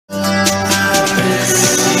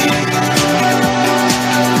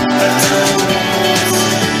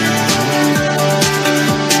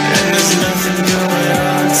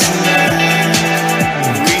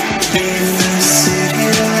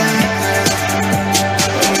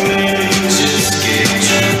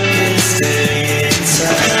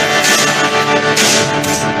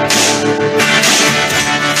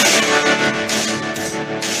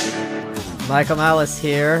Michael Malice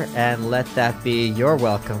here, and let that be your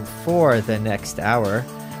welcome for the next hour.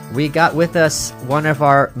 We got with us one of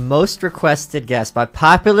our most requested guests by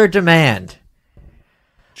popular demand.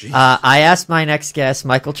 I asked my next guest,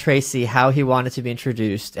 Michael Tracey, how he wanted to be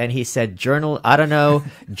introduced, and he said,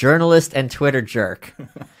 journalist and Twitter jerk.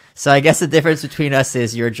 So I guess the difference between us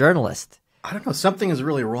is you're a journalist. I don't know. Something is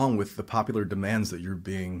really wrong with the popular demands that are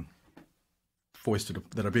being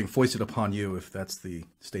foisted upon you, if that's the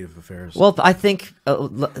state of affairs. Well, I think,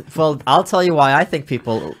 I'll tell you why I think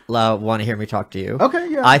people want to hear me talk to you. Okay,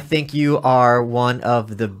 yeah. I think you are one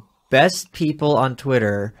of the best people on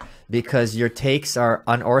Twitter because your takes are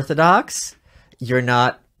unorthodox. You're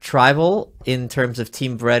not tribal in terms of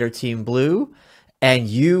Team Red or Team Blue. And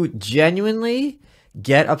you genuinely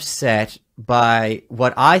get upset by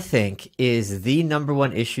what I think is the number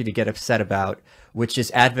one issue to get upset about, which is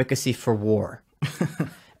advocacy for war.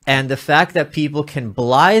 And the fact that people can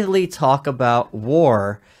blithely talk about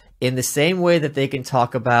war in the same way that they can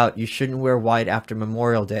talk about you shouldn't wear white after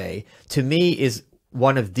Memorial Day, to me is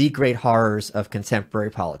one of the great horrors of contemporary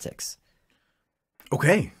politics.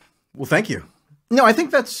 Okay. Well, thank you. No, I think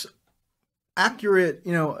that's accurate.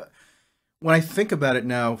 You know, when I think about it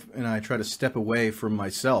now and I try to step away from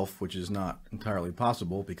myself, which is not entirely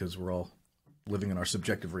possible because we're all living in our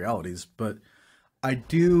subjective realities, but I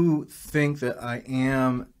do think that I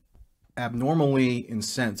am abnormally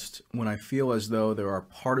incensed when I feel as though there are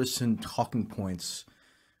partisan talking points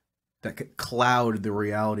that could cloud the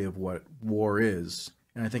reality of what war is.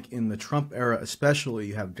 And I think in the Trump era especially,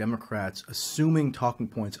 you have Democrats assuming talking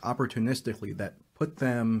points opportunistically that put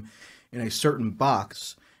them in a certain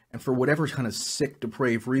box. And for whatever kind of sick,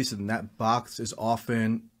 depraved reason, that box is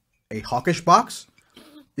often a hawkish box,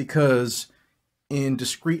 because in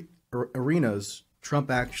discrete arenas,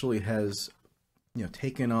 Trump actually has,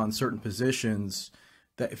 taken on certain positions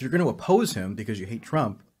that if you're going to oppose him because you hate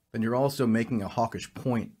Trump, then you're also making a hawkish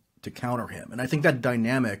point to counter him. And I think that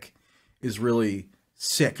dynamic is really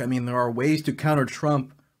sick. I mean, there are ways to counter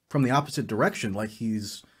Trump from the opposite direction, like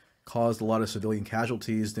he's caused a lot of civilian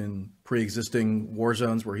casualties in pre-existing war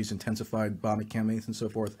zones where he's intensified bombing campaigns and so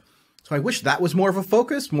forth. So I wish that was more of a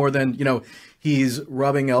focus, more than, he's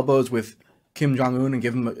rubbing elbows with Kim Jong-un and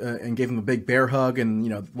gave him a big bear hug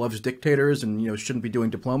and, loves dictators and, shouldn't be doing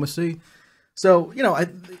diplomacy. So,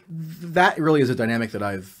 that really is a dynamic that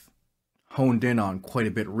I've honed in on quite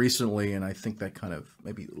a bit recently, and I think that kind of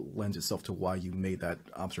maybe lends itself to why you made that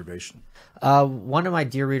observation. One of my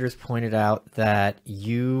dear readers pointed out that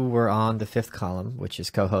you were on the Fifth Column, which is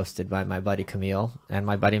co-hosted by my buddy Camille and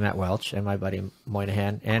my buddy Matt Welch and my buddy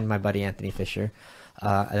Moynihan and my buddy Anthony Fisher.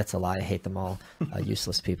 That's a lie. I hate them all.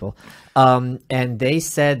 Useless people. And they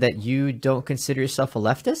said that you don't consider yourself a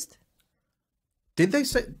leftist. Did I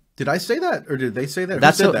say that, or did they say that?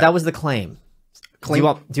 That was the claim. Claim,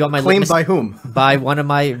 do you want my claim litmus, by whom? By one of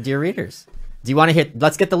my dear readers. Do you want to hear?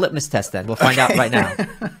 Let's get the litmus test then. We'll find out right now.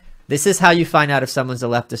 This is how you find out if someone's a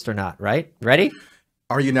leftist or not, right? Ready?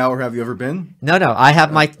 Are you now, or have you ever been? No. I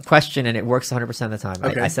have my question, and it works 100% of the time.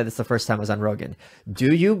 Okay. I said this the first time I was on Rogan.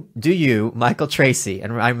 Do you, Michael Tracey,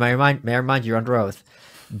 and I may remind you under oath,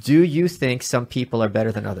 do you think some people are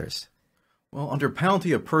better than others? Well, under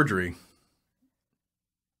penalty of perjury,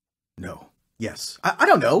 no. Yes. I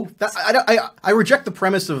don't know. I reject the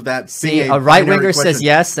premise of that. See, a right-winger says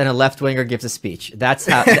yes, and a left-winger gives a speech. That's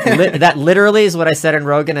how. That literally is what I said in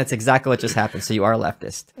Rogan. That's exactly what just happened. So you are a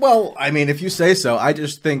leftist. Well, I mean, if you say so, I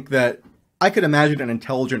just think that I could imagine an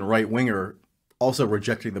intelligent right-winger also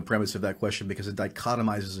rejecting the premise of that question because it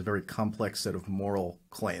dichotomizes a very complex set of moral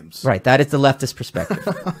claims. Right. That is the leftist perspective.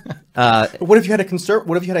 But what if you had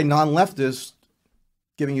a non-leftist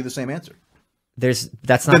giving you the same answer?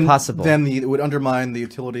 That's not possible. Then it would undermine the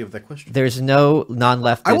utility of that question. There's no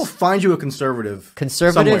non-leftist. I will find you a conservative.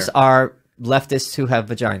 Conservatives are leftists who have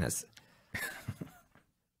vaginas.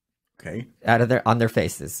 Okay. On their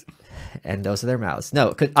faces, and those are their mouths.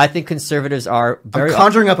 No, I think conservatives are very. I'm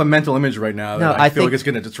conjuring up a mental image right now. No, I feel like it's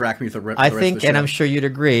going to distract me from the rest of the show. And I'm sure you'd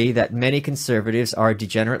agree that many conservatives are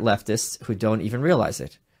degenerate leftists who don't even realize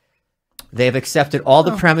it. They have accepted all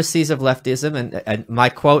the premises of leftism, and my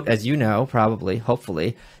quote, as you know, probably,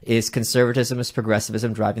 hopefully, is conservatism is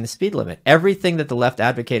progressivism driving the speed limit. Everything that the left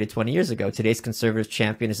advocated 20 years ago, today's conservatives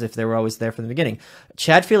champion as if they were always there from the beginning.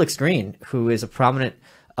 Chad Felix Green, who is a prominent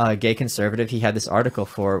gay conservative, he had this article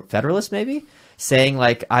for Federalist, maybe, saying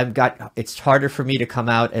like, it's harder for me to come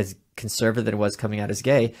out as conservative than it was coming out as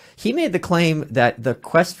gay. He made the claim that the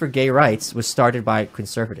quest for gay rights was started by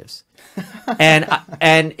conservatives.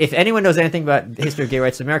 and if anyone knows anything about the history of gay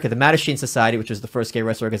rights in America, the Mattachine Society, which was the first gay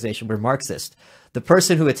rights organization, were Marxist. The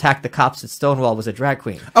person who attacked the cops at Stonewall was a drag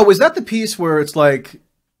queen. Oh, is that the piece where it's like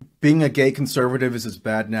being a gay conservative is as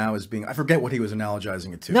bad now as being... I forget what he was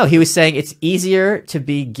analogizing it to. No, he was saying it's easier to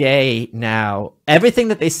be gay now. Everything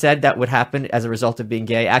that they said that would happen as a result of being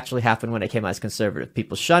gay actually happened when I came out as conservative.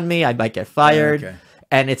 People shun me. I might get fired. Okay.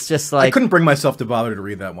 And it's just like... I couldn't bring myself to bother to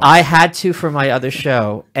read that one. I had to for my other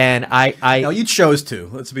show. And No, you chose to.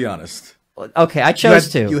 Let's be honest. Okay, I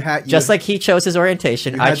chose to. Just like he chose his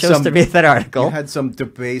orientation, I chose to read that article. You had some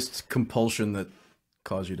debased compulsion that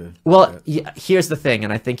caused you to... Well, here's the thing,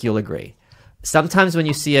 and I think you'll agree. Sometimes when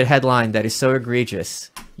you see a headline that is so egregious,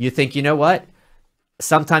 you think, you know what?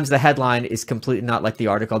 Sometimes the headline is completely not like the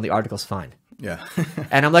article, and the article's fine. Yeah.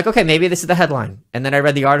 And I'm like, okay, maybe this is the headline. And then I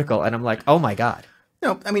read the article, and I'm like, oh my God.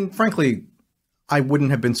 No, I mean, frankly, I wouldn't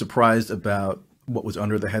have been surprised about what was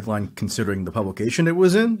under the headline considering the publication it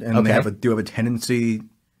was in. And they do have a tendency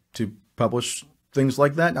to publish things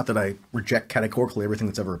like that. Not that I reject categorically everything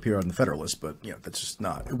that's ever appeared on the Federalist, but that's just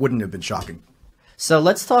not... It wouldn't have been shocking. So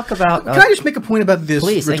let's talk about... Can I just make a point about this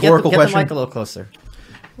rhetorical get question? the mic a little closer.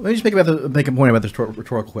 Let me just make a point about this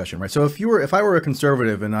rhetorical question, right? So if I were a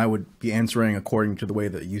conservative and I would be answering according to the way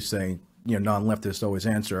that you say, non-leftists always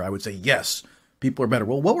answer, I would say, yes, people are better.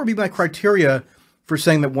 Well, what would be my criteria for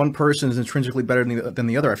saying that one person is intrinsically better than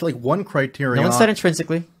the other? I feel like one criteria... No one said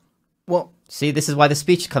intrinsically. Well... See, this is why the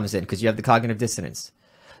speech comes in, because you have the cognitive dissonance.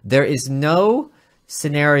 There is no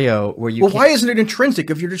scenario where you... Well, why isn't it intrinsic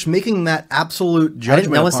if you're just making that absolute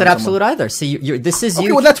judgment? No one said absolute either. See, this is...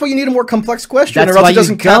 Okay, well, that's why you need a more complex question, or else it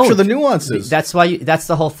doesn't capture the nuances. That's why that's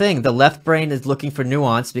the whole thing. The left brain is looking for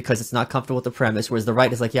nuance because it's not comfortable with the premise, whereas the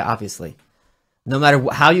right is like, yeah, obviously. No matter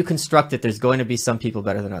how you construct it, there's going to be some people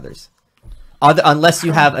better than others. Unless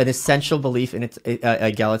you have an essential belief in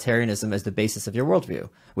egalitarianism as the basis of your worldview,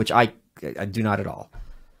 which I do not at all.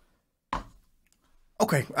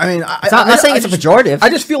 Okay, I mean, I'm not saying it's a pejorative. I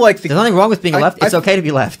just feel like there's nothing wrong with being left. It's okay to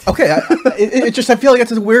be left. Okay, I feel like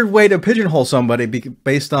it's a weird way to pigeonhole somebody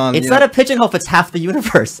based on. It's not a pigeonhole if it's half the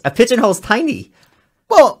universe. A pigeonhole is tiny.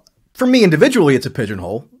 Well, for me individually, it's a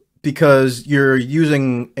pigeonhole because you're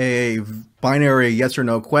using a binary yes or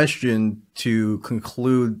no question to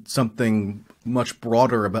conclude something much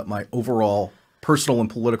broader about my overall personal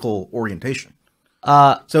and political orientation.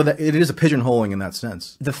 So that it is a pigeonholing in that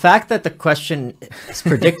sense. The fact that the question's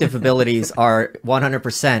predictive abilities are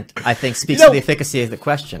 100%, I think, speaks to the efficacy of the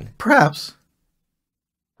question. Perhaps.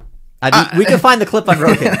 We can find the clip on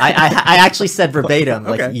Rogan. I actually said verbatim,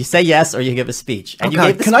 like, you say yes or you give a speech. And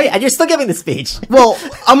and you're still giving the speech. Well,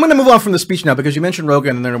 I'm going to move on from the speech now because you mentioned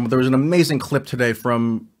Rogan, and there was an amazing clip today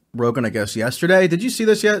from Rogan, I guess, yesterday. Did you see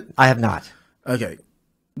this yet? I have not. Okay.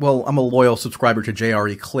 Well, I'm a loyal subscriber to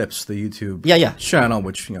JRE Clips, the YouTube channel,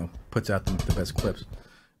 which, puts out the best clips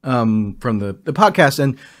from the podcast.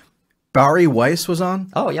 And Barry Weiss was on.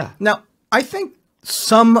 Oh, yeah. Now, I think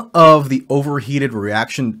some of the overheated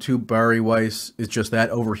reaction to Barry Weiss is just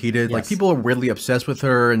that, overheated. Yes. Like, people are weirdly obsessed with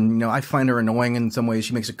her, and, I find her annoying in some ways.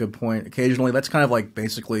 She makes a good point occasionally. That's kind of like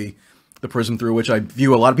basically the prism through which I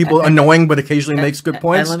view a lot of people annoying, but occasionally makes good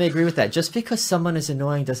points. And let me agree with that. Just because someone is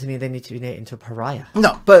annoying doesn't mean they need to be made into a pariah.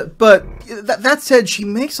 No, but that said, she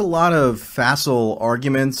makes a lot of facile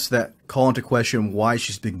arguments that call into question why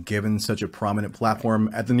she's been given such a prominent platform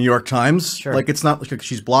at the New York Times. Sure. Like, it's not like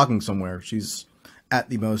she's blogging somewhere. She's at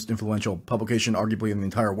the most influential publication, arguably, in the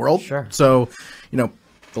entire world. Sure. So, the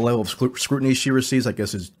level of scrutiny she receives, I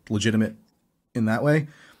guess, is legitimate in that way.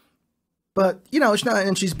 But, it's not,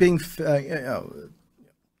 and she's being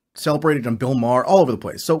celebrated on Bill Maher all over the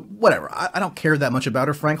place. So, whatever. I don't care that much about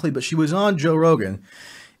her, frankly, but she was on Joe Rogan.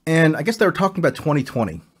 And I guess they were talking about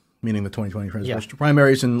 2020, meaning the 2020 presidential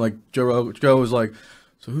primaries. And, like, Joe was like,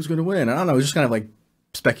 so who's going to win? I don't know. It was just kind of like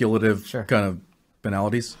speculative kind of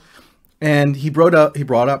banalities. And he brought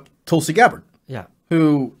up Tulsi Gabbard. Yeah.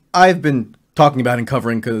 Who I've been talking about and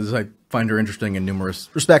covering because I find her interesting in numerous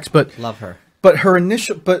respects. But love her. But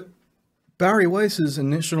Barry Weiss's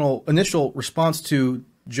initial response to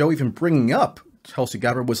Joe even bringing up Tulsi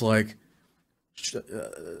Gabbard was like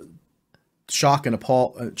shock and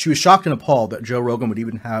appall. She was shocked and appalled that Joe Rogan would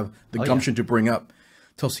even have the gumption to bring up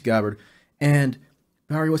Tulsi Gabbard. And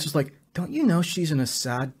Barry Weiss was like, don't you know she's an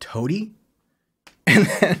Assad toady? And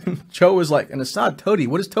then Joe was like, an Assad toady?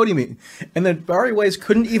 What does toady mean? And then Barry Weiss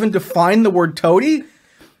couldn't even define the word toady.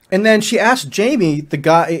 And then she asked Jamie, the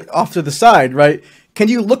guy off to the side, right, can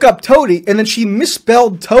you look up toady? And then she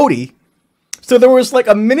misspelled toady. So there was like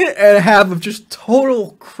a minute and a half of just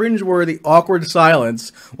total cringeworthy, awkward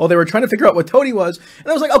silence while they were trying to figure out what toady was. And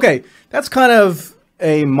I was like, okay, that's kind of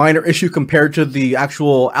a minor issue compared to the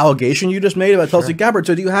actual allegation you just made about Tulsi Gabbard.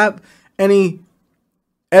 So do you have any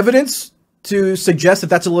evidence to suggest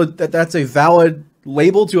that that's a valid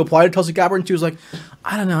label to apply to Tulsi Gabbard? And she was like,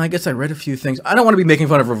 I don't know. I guess I read a few things. I don't want to be making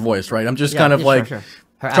fun of her voice, right? I'm just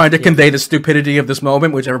trying to convey the stupidity of this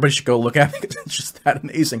moment, which everybody should go look at because it's just that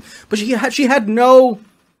amazing. But she had no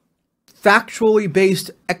factually based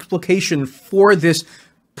explication for this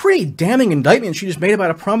pretty damning indictment she just made about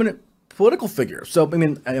a prominent political figure. So, I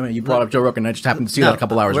mean, you brought up Joe Rogan. I just happened to see that a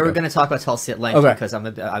couple hours ago. We're going to talk about Tulsi at length because I'm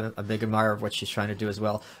a big admirer of what she's trying to do as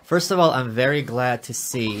well. First of all, I'm very glad to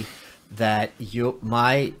see that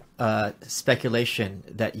my speculation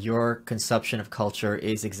that your consumption of culture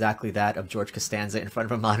is exactly that of George Costanza in front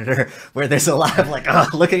of a monitor, where there's a lot of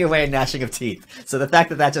like looking away and gnashing of teeth. So the fact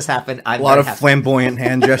that that just happened, I'm a lot of flamboyant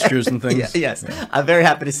hand gestures and things. Yes, I'm very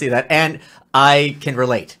happy to see that, and I can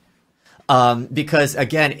relate. Because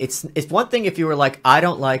again, it's one thing if you were like,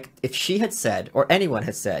 if she had said, or anyone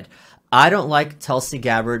had said, I don't like Tulsi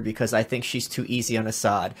Gabbard because I think she's too easy on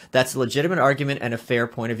Assad. That's a legitimate argument and a fair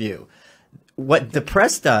point of view. What the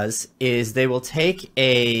press does is they will take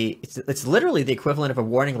it's literally the equivalent of a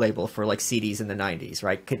warning label for like CDs in the 90s,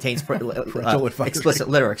 right? Contains explicit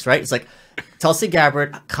lyrics, right? It's like Tulsi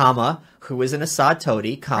Gabbard, comma, who is an Assad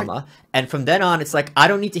toady, comma, right. And from then on, it's like, I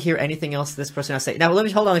don't need to hear anything else this person has to say. Now, hold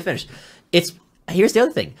on, let me finish. Here's the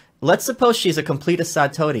other thing. Let's suppose she's a complete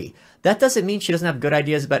Assad toady. That doesn't mean she doesn't have good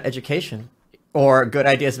ideas about education or good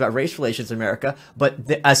ideas about race relations in America. But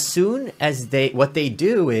as soon as what they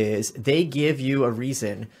do is they give you a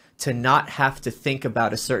reason to not have to think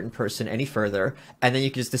about a certain person any further, and then you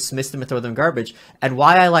can just dismiss them and throw them in garbage. And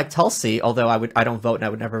why I like Tulsi, although I don't vote and I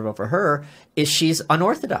would never vote for her, is she's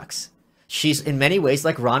unorthodox. She's in many ways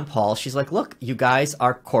like Ron Paul. She's like, look, you guys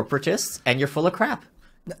are corporatists and you're full of crap.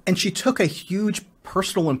 And she took a huge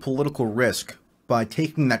personal and political risk by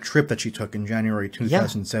taking that trip that she took in January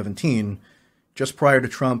 2017, just prior to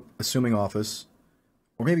Trump assuming office,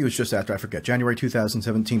 or maybe it was just after, I forget, January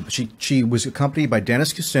 2017. But she was accompanied by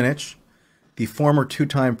Dennis Kucinich, the former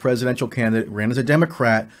two-time presidential candidate, ran as a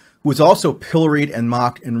Democrat, who was also pilloried and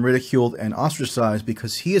mocked and ridiculed and ostracized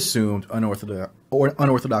because he assumed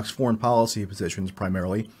unorthodox foreign policy positions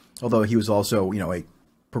primarily, although he was also, a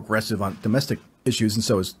progressive on domestic issues, and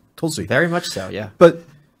so is Tulsi. Very much so, yeah.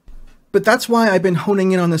 But that's why I've been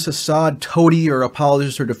honing in on this Assad toady or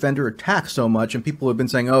apologist or defender attack so much, and people have been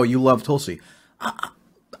saying, oh, you love Tulsi.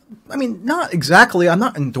 I mean, not exactly. I'm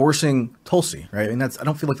not endorsing Tulsi, right? I mean, I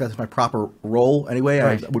don't feel like that's my proper role anyway.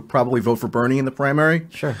 Right. I would probably vote for Bernie in the primary.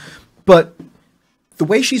 Sure. But the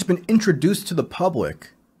way she's been introduced to the public,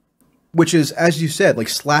 which is, as you said, like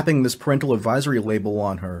slapping this parental advisory label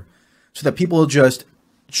on her so that people just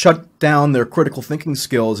shut down their critical thinking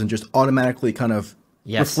skills and just automatically kind of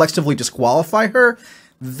reflexively disqualify her,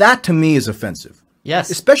 that to me is offensive. Yes.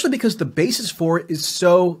 Especially because the basis for it is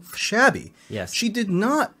so shabby. Yes. She did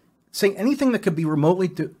not say anything that could be remotely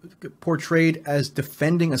portrayed as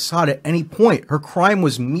defending Assad at any point. Her crime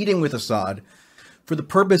was meeting with Assad for the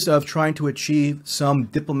purpose of trying to achieve some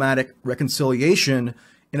diplomatic reconciliation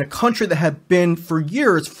in a country that had been for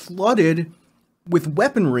years flooded with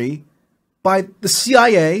weaponry by the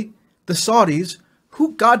CIA, the Saudis,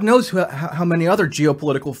 who God knows how many other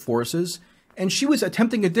geopolitical forces. And she was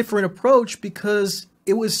attempting a different approach because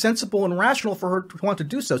it was sensible and rational for her to want to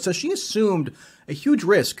do so. So she assumed a huge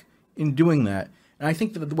risk in doing that. And I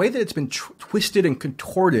think that the way that it's been twisted and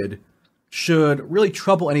contorted should really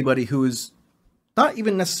trouble anybody who is not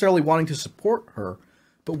even necessarily wanting to support her,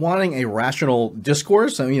 but wanting a rational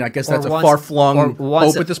discourse. I mean, I guess that's a far-flung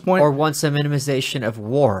hope at this point. Or wants a minimization of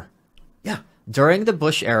war. Yeah. During the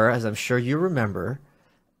Bush era, as I'm sure you remember,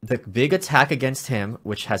 the big attack against him,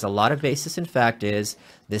 which has a lot of basis in fact, is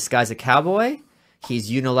this guy's a cowboy.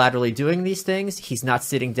 He's unilaterally doing these things. He's not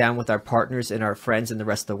sitting down with our partners and our friends in the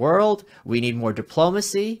rest of the world. We need more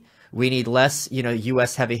diplomacy. We need less,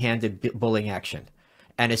 U.S. heavy-handed bullying action.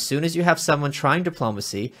 And as soon as you have someone trying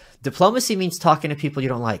diplomacy means talking to people you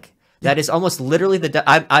don't like. That is almost literally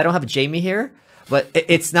I don't have Jamie here, but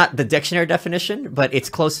it's not the dictionary definition, but it's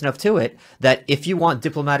close enough to it that if you want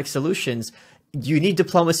diplomatic solutions, you need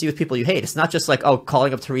diplomacy with people you hate. It's not just like,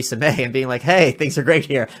 calling up Theresa May and being like, hey, things are great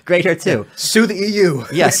here. Great here too. Yeah. Sue the EU.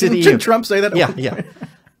 Yeah, sue the EU. Didn't Trump say that? Yeah.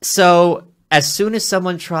 So as soon as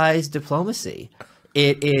someone tries diplomacy,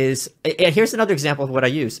 here's another example of what I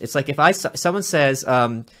use. It's like if someone says,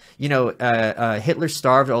 Hitler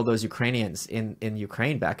starved all those Ukrainians in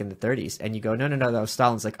Ukraine back in the 30s, and you go, no, that was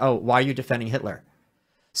Stalin's like, oh, why are you defending Hitler?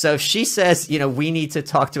 So if she says, you know, we need to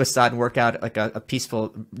talk to Assad and work out like a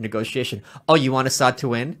peaceful negotiation. Oh, you want Assad to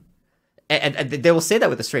win? And they will say that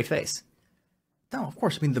with a straight face. No, of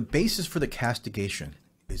course. I mean, the basis for the castigation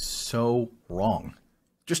is so wrong.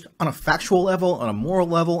 Just on a factual level, on a moral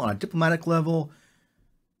level, on a diplomatic level,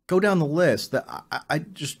 go down the list. That I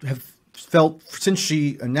just have felt since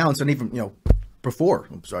she announced, and even, you know, before.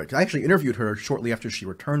 I'm sorry, 'cause I actually interviewed her shortly after she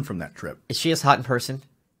returned from that trip. Is she as hot in person?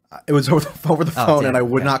 It was over the phone, damn, and I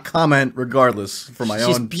would not comment regardless for my own.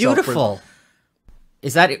 She's beautiful.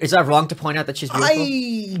 Is that wrong to point out that she's beautiful?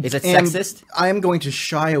 Is it sexist? I am going to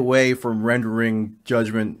shy away from rendering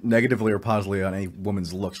judgment negatively or positively on any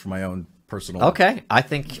woman's looks for my own personal. Okay, I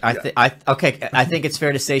think it's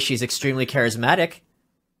fair to say she's extremely charismatic.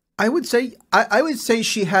 I would say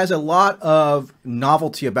she has a lot of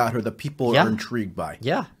novelty about her that people are intrigued by.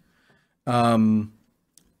 Yeah.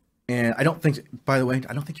 And I don't think, by the way,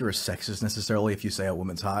 I don't think you're a sexist necessarily if you say a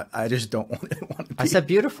woman's hot. I just don't want to be. I said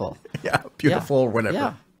beautiful. Yeah, beautiful or whatever.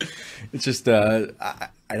 Yeah. It's just I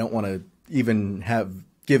don't want to even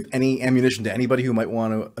give any ammunition to anybody who might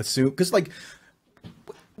want to assume, because like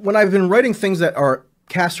when I've been writing things that are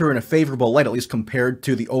cast her in a favorable light, at least compared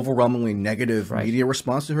to the overwhelmingly negative media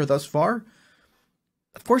response to her thus far.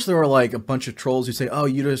 Of course, there are like a bunch of trolls who say, "Oh,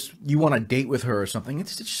 you want to date with her or something."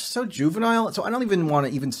 It's just so juvenile. So I don't even want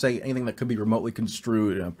to even say anything that could be remotely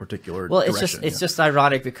construed in a particular direction. It's just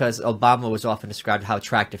ironic because Obama was often described how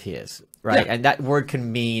attractive he is, right? Yeah. And that word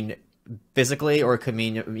can mean physically or it could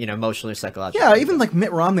mean, you know, emotionally or psychologically. Yeah, even like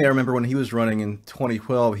Mitt Romney, I remember when he was running in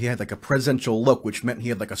 2012, he had like a presidential look, which meant he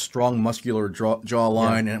had like a strong muscular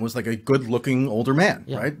jawline, and it was like a good-looking older man,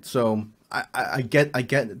 right? So I get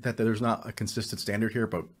that there's not a consistent standard here,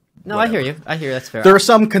 but no, whatever. I hear you. That's fair. There are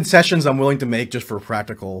some concessions I'm willing to make just for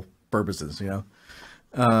practical purposes, you know.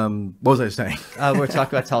 What was I saying? We're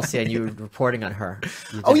talking about Tulsi, and you were reporting on her.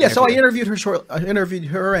 Oh yeah, so I interviewed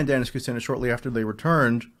her and Dennis Kucinich shortly after they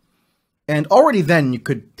returned, and already then you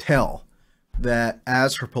could tell that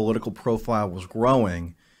as her political profile was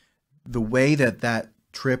growing, the way that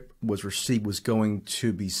trip was received was going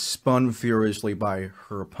to be spun furiously by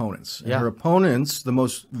her opponents. And her opponents, the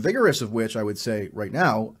most vigorous of which I would say right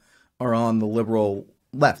now, are on the liberal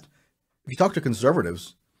left. If you talk to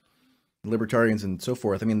conservatives, libertarians and so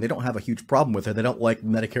forth, I mean, they don't have a huge problem with her. They don't like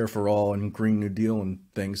Medicare for all and Green New Deal and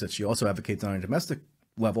things that she also advocates on a domestic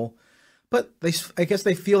level. But I guess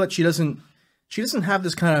they feel that she doesn't have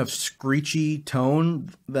this kind of screechy tone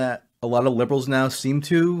that a lot of liberals now seem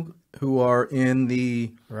to, who are in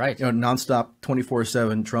the nonstop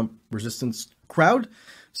 24/7 Trump resistance crowd.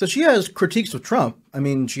 So she has critiques of Trump. I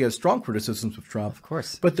mean, she has strong criticisms of Trump, of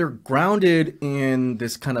course, but they're grounded in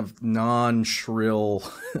this kind of non-shrill,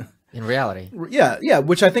 in reality. Yeah,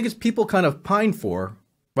 which I think is people kind of pine for,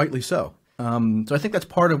 rightly so. So I think that's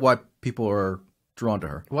part of why people are drawn to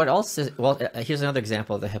her. What else is, well, here's another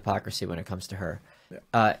example of the hypocrisy when it comes to her.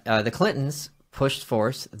 The Clintons pushed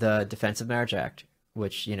forth the Defense of Marriage Act,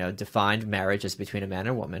 which, you know, defined marriage as between a man and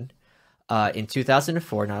a woman. In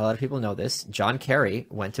 2004, not a lot of people know this, John Kerry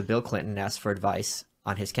went to Bill Clinton and asked for advice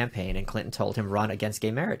on his campaign, and Clinton told him run against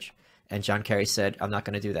gay marriage. And John Kerry said, I'm not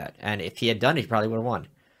going to do that. And if he had done it, he probably would have won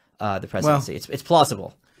the presidency. Well, it's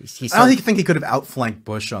plausible. I don't think he could have outflanked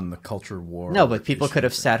Bush on the culture war. No, but people could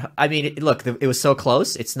have sat. I mean, look, it was so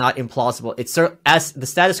close. It's not implausible. It's as the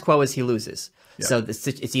status quo is he loses. Yeah. So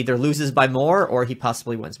it's either loses by more or he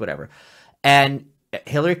possibly wins, whatever. And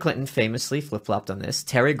Hillary Clinton famously flip-flopped on this.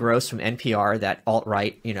 Terry Gross from NPR, that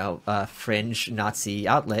alt-right, you know, fringe Nazi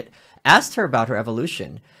outlet, asked her about her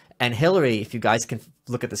evolution. And Hillary, if you guys can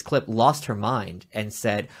look at this clip, lost her mind and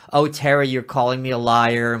said, oh, Terry, you're calling me a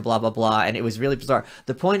liar and blah, blah, blah. And it was really bizarre.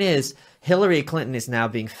 The point is, Hillary Clinton is now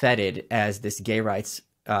being feted as this gay rights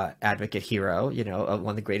advocate hero, you know,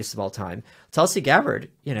 one of the greatest of all time. Tulsi Gabbard,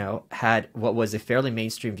 you know, had what was a fairly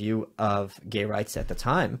mainstream view of gay rights at the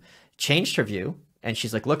time, changed her view. And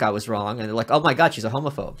she's like, look, I was wrong. And they're like, oh, my God, she's a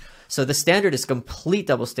homophobe. So the standard is complete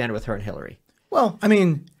double standard with her and Hillary. Well, I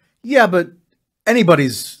mean, yeah, but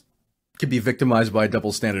anybody's could be victimized by a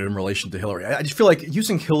double standard in relation to Hillary. I just feel like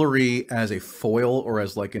using Hillary as a foil or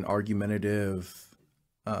as like an argumentative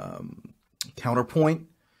counterpoint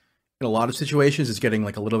in a lot of situations is getting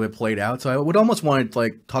like a little bit played out. So I would almost want to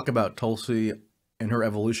like talk about Tulsi and her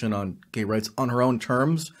evolution on gay rights on her own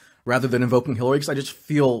terms rather than invoking Hillary, because I just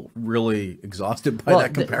feel really exhausted by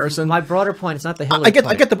that comparison. My broader point is not the Hillary point.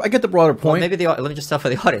 I get the broader point. Well, maybe let me just tell for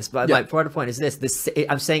the audience, but my broader point is this.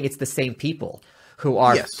 I'm saying it's the same people who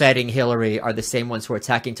are Yes. feting Hillary are the same ones who are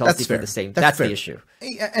attacking Tulsi That's for fair. the same. That's That's fair. the issue.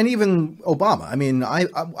 And even Obama. I mean, I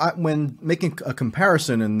when making a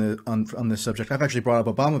comparison on this subject, I've actually brought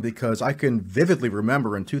up Obama because I can vividly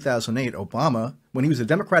remember in 2008, Obama, when he was a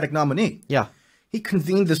Democratic nominee, Yeah. he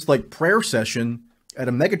convened this like prayer session at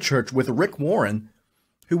a megachurch with Rick Warren,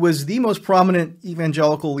 who was the most prominent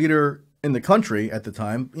evangelical leader in the country at the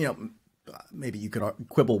time. You know, maybe you could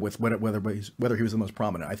quibble with whether he was the most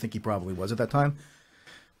prominent. I think he probably was at that time.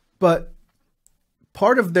 But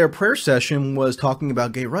part of their prayer session was talking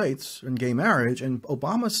about gay rights and gay marriage, and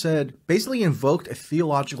Obama said, basically invoked a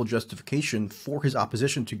theological justification for his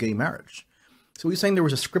opposition to gay marriage. So he's saying there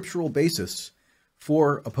was a scriptural basis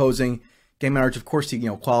for opposing gay marriage. Of course, he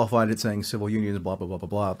qualified it saying civil unions, blah blah blah blah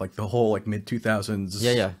blah, like the whole like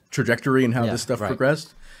mid-2000s trajectory and how this stuff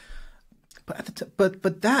progressed.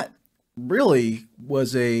 But that really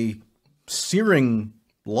was a searing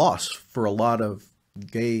loss for a lot of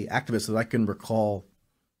gay activists that I can recall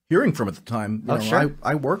hearing from at the time. Sure.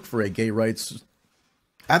 I worked for a gay rights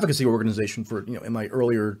advocacy organization for in my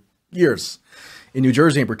earlier years in New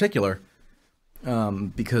Jersey in particular,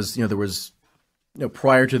 because there was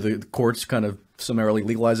prior to the courts kind of summarily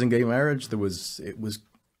legalizing gay marriage, there were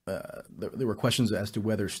questions as to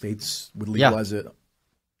whether states would legalize it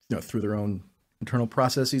through their own internal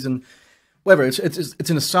processes and whatever. It's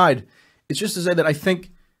an aside. It's just to say that I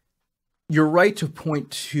think you're right to point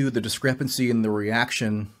to the discrepancy in the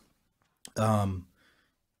reaction in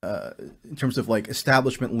terms of like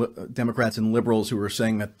establishment Democrats and liberals who are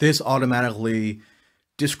saying that this automatically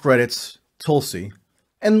discredits Tulsi.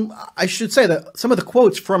 And I should say that some of the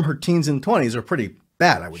quotes from her teens and 20s are pretty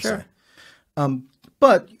bad, I would say.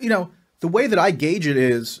 But, the way that I gauge it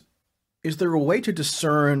is there a way to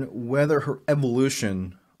discern whether her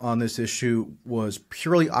evolution on this issue was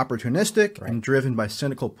purely opportunistic and driven by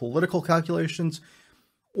cynical political calculations,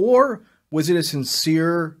 or was it a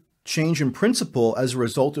sincere change in principle as a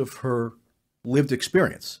result of her lived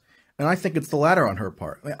experience? And I think it's the latter on her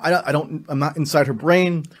part. I'm not inside her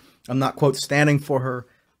brain. I'm not, quote, standing for her.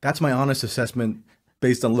 That's my honest assessment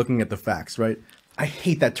based on looking at the facts, right? I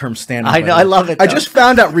hate that term standing. I know, I love it, though. I just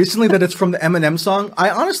found out recently that it's from the Eminem song. I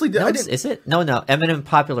honestly did. No, is it? No. Eminem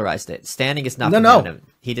popularized it. Standing is not No, from no. Eminem.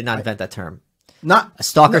 He did not invent that term. Not A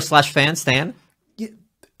stalker slash fan, Stan?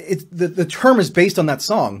 It's the term is based on that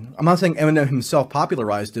song. I'm not saying Eminem himself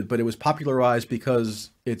popularized it, but it was popularized because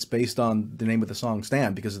it's based on the name of the song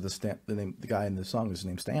Stan, because of the guy in the song is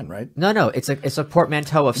named Stan, right? No. It's a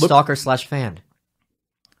portmanteau of stalker slash fan.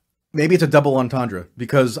 Maybe it's a double entendre,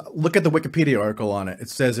 because look at the Wikipedia article on it. It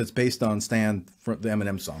says it's based on Stan from the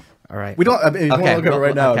Eminem song. All right. We don't. I mean, you want to look at it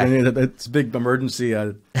right now. Okay. I mean, it's a big emergency.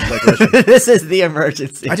 Digression. This is the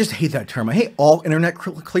emergency. I just hate that term. I hate all internet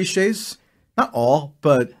cliches. Not all,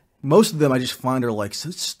 but most of them I just find are like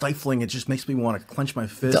so stifling. It just makes me want to clench my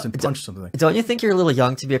fist and punch something. Don't you think you're a little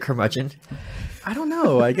young to be a curmudgeon? I don't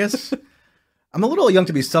know. I guess I'm a little young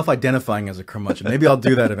to be self-identifying as a curmudgeon. Maybe I'll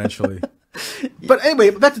do that eventually. But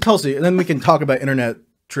anyway, back to Tulsi, and then we can talk about internet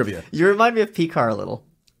trivia. You remind me of Picar a little.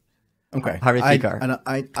 Okay. Harvey Picar. And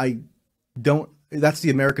I don't. That's the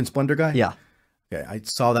American Splendor guy? Yeah. Okay. I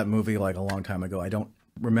saw that movie like a long time ago. I don't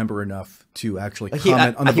remember enough to actually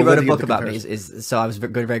comment on the he wrote a validity of book the about me, comparison. so I was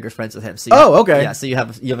very good friends with him. So Okay. Yeah, so you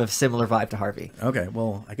have a similar vibe to Harvey. Okay,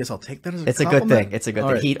 well, I guess I'll take that as a It's a compliment. good thing. It's a good All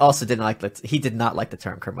thing. right. He also did not like the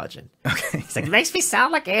term curmudgeon. Okay. He's like, it makes me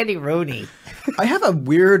sound like Andy Rooney. I have a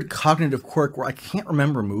weird cognitive quirk where I can't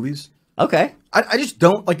remember movies. Okay. I just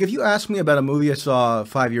don't. Like, if you ask me about a movie I saw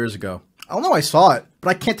 5 years ago, I'll know I saw it, but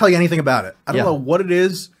I can't tell you anything about it. I don't know what it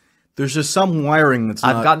is. There's just some wiring that's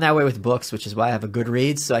not... I've gotten that way with books, which is why I have a good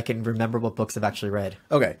read, so I can remember what books I've actually read.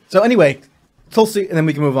 Okay. So anyway, Tulsi, and then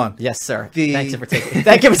we can move on. Yes, sir. Thank you for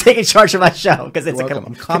taking charge of my show, because it's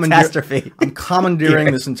Welcome. a catastrophe. I'm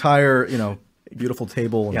commandeering this entire, beautiful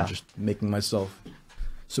table and just making myself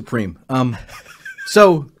supreme.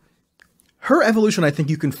 So her evolution, I think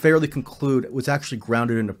you can fairly conclude, was actually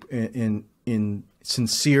grounded in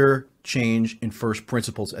sincere change in first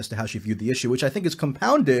principles as to how she viewed the issue, which I think is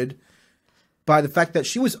compounded by the fact that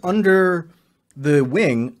she was under the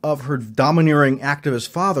wing of her domineering activist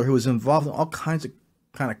father, who was involved in all kinds of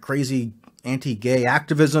kind of crazy anti-gay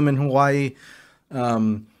activism in Hawaii.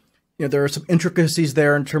 There are some intricacies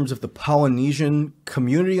there in terms of the Polynesian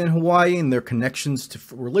community in Hawaii and their connections to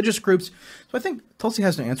religious groups. So I think Tulsi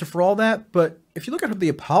has an answer for all that. But if you look at the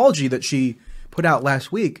apology that she put out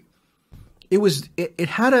last week, it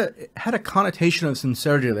had a connotation of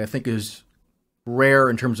sincerity that I think is rare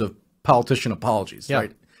in terms of politician apologies. Yeah.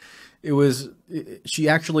 Right? She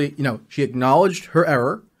actually, she acknowledged her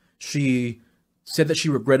error. She said that she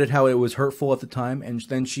regretted how it was hurtful at the time, and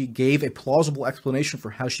then she gave a plausible explanation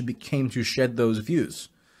for how she became to shed those views.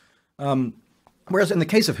 Whereas in the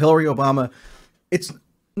case of Hillary Obama, it's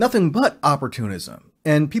nothing but opportunism.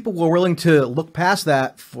 And people were willing to look past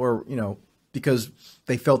that for, because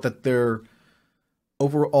they felt that their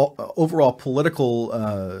overall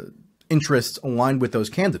political interests aligned with those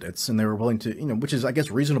candidates. And they were willing to, which is, I guess,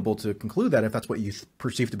 reasonable to conclude that if that's what you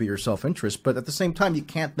perceive to be your self-interest. But at the same time, you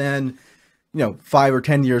can't then, 5 or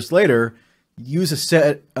 10 years later, use a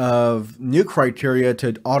set of new criteria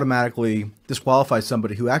to automatically disqualify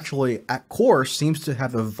somebody who actually, at core, seems to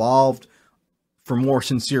have evolved for more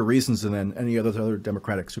sincere reasons than any other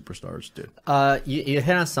Democratic superstars did. You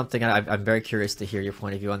hit on something, and I'm very curious to hear your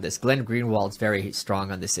point of view on this. Glenn Greenwald's very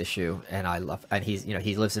strong on this issue, and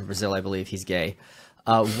he lives in Brazil, I believe. He's gay.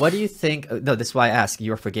 What do you think? No, this is why I ask.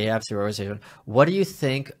 You're for gay advocacy. What do you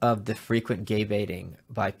think of the frequent gay baiting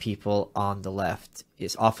by people on the left?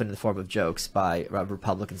 Is often in the form of jokes by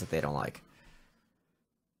Republicans that they don't like.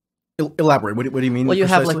 Elaborate. What do you mean? Well, you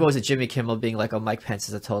have precisely? what was it? Jimmy Kimmel being like, "Oh, Mike Pence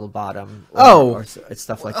is a total bottom." Or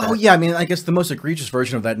stuff like that. Oh yeah, I mean, I guess the most egregious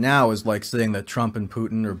version of that now is like saying that Trump and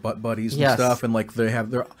Putin are butt buddies and stuff, and like there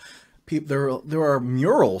are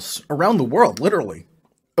murals around the world, literally,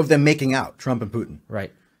 of them making out, Trump and Putin.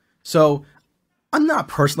 Right. So I'm not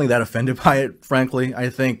personally that offended by it, frankly. I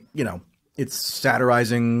think, it's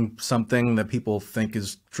satirizing something that people think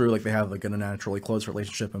is true, like they have like an unnaturally close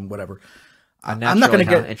relationship and whatever. I'm not going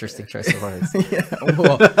to get interesting choice of words. Yeah,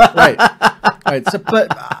 well, right. So,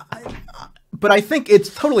 but I think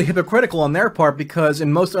it's totally hypocritical on their part because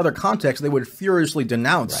in most other contexts they would furiously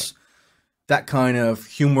denounce that kind of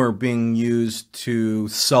humor being used to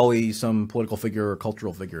sully some political figure or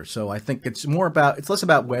cultural figure. So I think it's less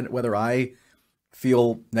about whether I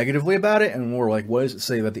feel negatively about it and more like what does it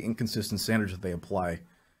say about the inconsistent standards that they apply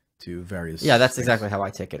to various that's things. exactly how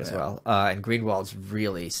I take it as well. And Greenwald's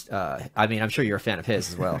really, I'm sure you're a fan of his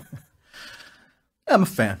as well. I'm a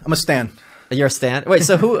fan. I'm a stan. You're a stan? Wait,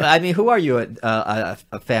 so who are you a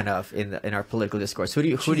fan of in our political discourse?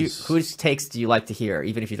 Whose takes do you like to hear,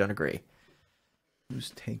 even if you don't agree?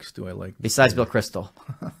 Whose takes do I like? Besides Bill Kristol.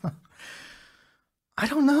 I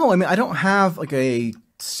don't know. I mean, I don't have like a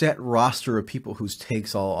set roster of people whose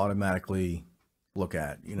takes I'll automatically look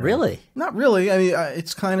at. Really? Not really. I mean,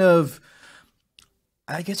 it's kind of.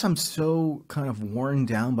 I guess I'm so kind of worn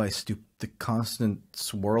down by the constant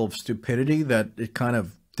swirl of stupidity that it kind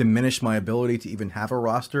of diminished my ability to even have a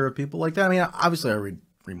roster of people like that. I mean, obviously I read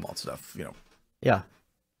Greenwald stuff, Yeah.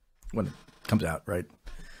 when it comes out, right?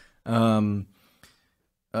 But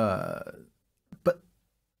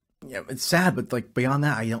it's sad, but like beyond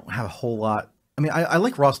that, I don't have a whole lot. I mean, I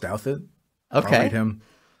like Ross Douthat. Okay. I like him.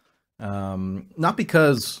 Not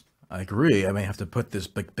because I agree. I may have to put this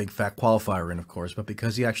big fat qualifier in, of course, but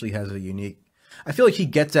because he actually has a unique. I feel like he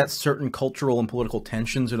gets at certain cultural and political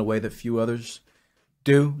tensions in a way that few others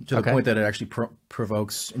do, to the point that it actually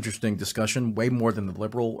provokes interesting discussion, way more than the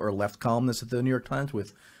liberal or left columnists at the New York Times,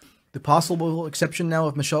 with the possible exception now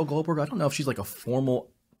of Michelle Goldberg. I don't know if she's like a formal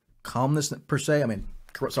columnist per se. I mean,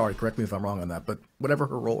 sorry, correct me if I'm wrong on that, but whatever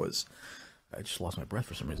her role is, I just lost my breath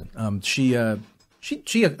for some reason. She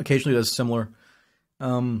occasionally does similar.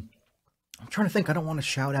 I'm trying to think. I don't want to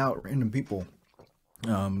shout out random people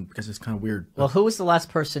because it's kind of weird. Well, who was the last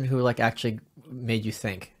person who like actually made you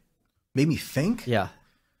think? Made me think? Yeah.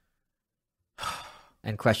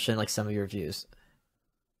 And question like some of your views.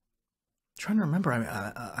 I'm trying to remember. I mean,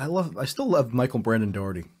 I still love Michael Brandon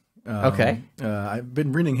Doherty. Okay. I've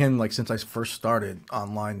been reading him like since I first started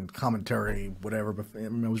online commentary, whatever. But I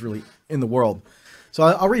was really in the world, so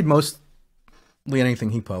I'll read mostly anything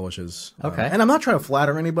he publishes. Okay. And I'm not trying to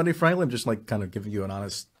flatter anybody, frankly. I'm just like kind of giving you an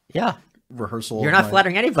honest rehearsal. You're not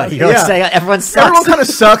flattering anybody. You don't say everyone sucks. Everyone kind of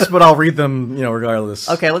sucks, but I'll read them, regardless.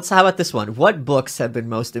 Okay, how about this one? What books have been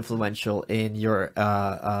most influential in your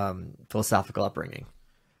philosophical upbringing?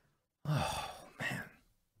 Oh man,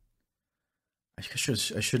 I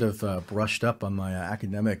should have brushed up on my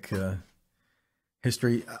academic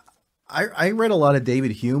history. I read a lot of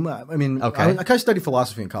David Hume. I mean, I kind of studied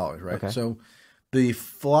philosophy in college, right? Okay. So the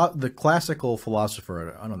classical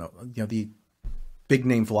philosopher, I don't know, the big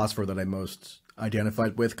name philosopher that I most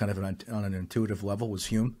identified with, kind of on an intuitive level, was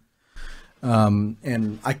Hume.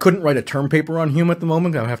 And I couldn't write a term paper on Hume at the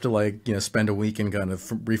moment. I would have to spend a week and kind of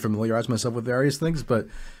refamiliarize myself with various things. But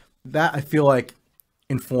that, I feel like,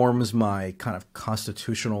 informs my kind of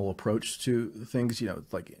constitutional approach to things,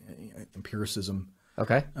 like empiricism.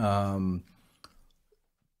 Okay.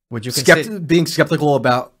 Would you being skeptical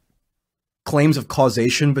about claims of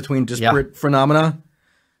causation between disparate phenomena?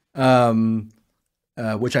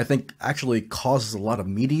 which I think actually causes a lot of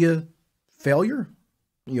media failure.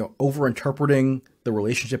 Over-interpreting the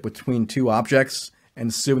relationship between two objects and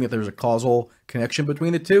assuming that there's a causal connection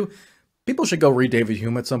between the two. People should go read David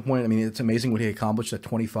Hume at some point. I mean, it's amazing what he accomplished at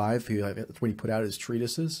 25. That's when he put out his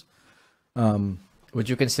treatises. Would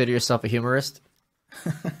you consider yourself a humorist?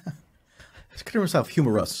 I consider myself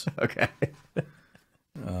humorous. Okay.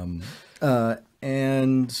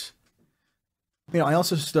 And I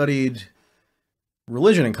also studied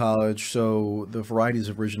religion in college, so the varieties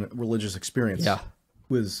of religious experience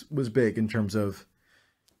was big in terms of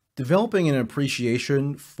developing an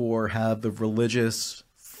appreciation for how the religious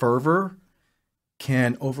fervor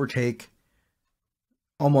can overtake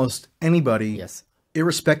almost anybody,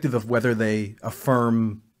 irrespective of whether they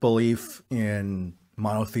affirm belief in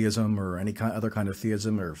monotheism or any other kind of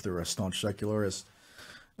theism, or if they're a staunch secularist.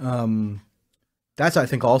 That's, I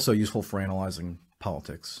think, also useful for analyzing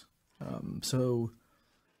politics. So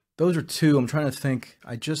those are two. I'm trying to think.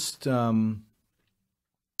 I just, I'll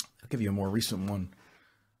give you a more recent one.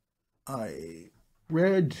 I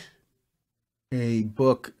read a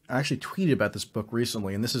book. I actually tweeted about this book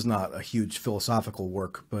recently, and this is not a huge philosophical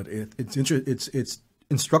work, but it's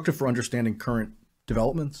instructive for understanding current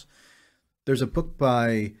developments. There's a book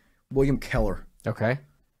by William Keller. Okay.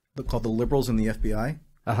 Called The Liberals and the FBI.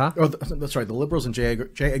 That's right. The Liberals and J.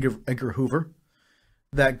 Edgar Hoover.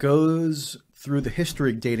 That goes through the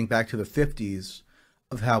history dating back to the 50s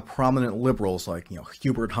of how prominent liberals like,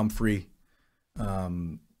 Hubert Humphrey,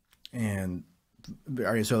 and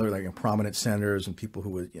various other prominent senators and people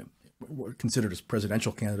who were considered as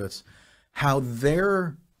presidential candidates, how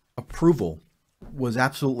their approval was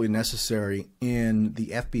absolutely necessary in the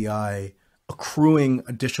FBI accruing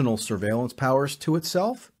additional surveillance powers to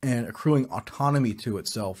itself and accruing autonomy to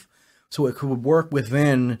itself so it could work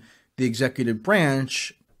within the executive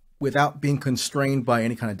branch without being constrained by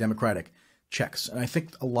any kind of democratic checks. And I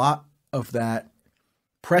think a lot of that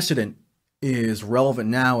precedent is relevant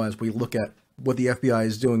now as we look at what the FBI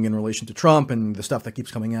is doing in relation to Trump and the stuff that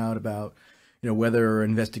keeps coming out about, whether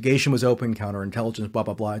investigation was open, counterintelligence, blah,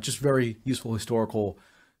 blah, blah. It's just very useful historical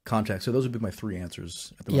context. So those would be my three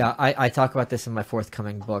answers at the moment. I talk about this in my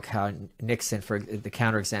forthcoming book, how Nixon, for the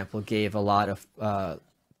counterexample, gave a lot of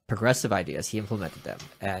progressive ideas. He implemented them.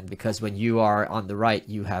 And because when you are on the right,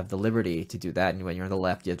 you have the liberty to do that. And when you're on the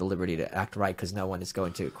left, you have the liberty to act right because no one is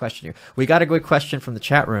going to question you. We got a good question from the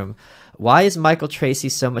chat room. Why is Michael Tracey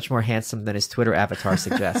so much more handsome than his Twitter avatar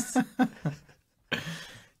suggests?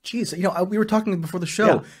 Geez, we were talking before the show.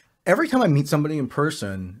 Yeah. Every time I meet somebody in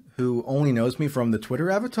person who only knows me from the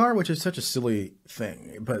Twitter avatar, which is such a silly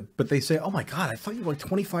thing, but they say, "Oh my God, I thought you were like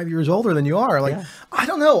 25 years older than you are." I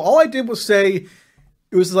don't know. All I did was say,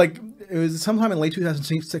 it was sometime in late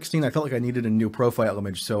 2016. I felt like I needed a new profile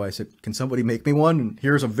image, so I said, "Can somebody make me one? And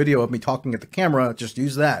here's a video of me talking at the camera. Just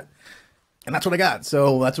use that." And that's what I got.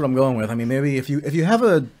 So that's what I'm going with. I mean, maybe if you have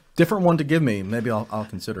a different one to give me, maybe I'll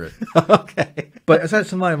consider it. Okay. But aside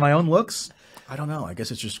from my own looks, I don't know. I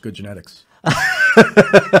guess it's just good genetics.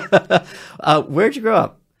 Where'd you grow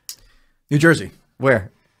up? New Jersey.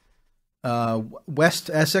 Where? West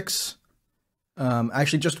Essex. I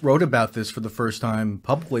actually just wrote about this for the first time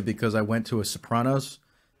publicly because I went to a Sopranos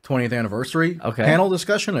 20th anniversary panel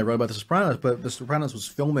discussion. I wrote about the Sopranos, but the Sopranos was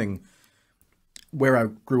filming where I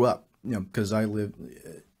grew up, because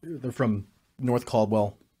they're from North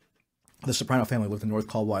Caldwell. The Soprano family lived in North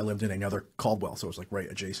Caldwell. I lived in another Caldwell, so it was like right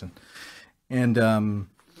adjacent. And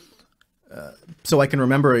so I can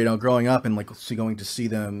remember, growing up and going to see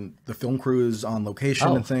the film crews on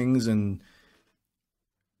location and things. And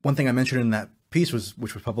one thing I mentioned in that piece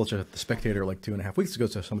which was published at The Spectator 2.5 weeks ago.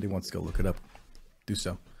 So if somebody wants to go look it up, do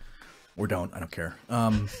so, or don't. I don't care.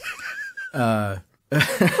 I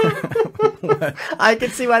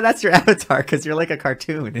can see why that's your avatar, because you're like a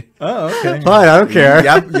cartoon. Oh, okay. Fine, I don't care.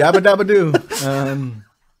 Yabba dabba doo.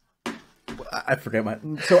 I forget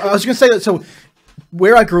So I was going to say that. So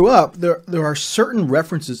where I grew up, there are certain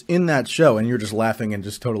references in that show, and you're just laughing and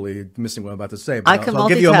just totally missing what I'm about to say. But I'll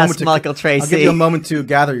give you a moment Michael Tracey. I'll give you a moment to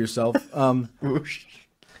gather yourself. But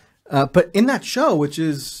in that show, which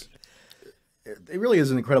is, it really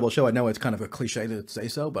is an incredible show. I know it's kind of a cliche to say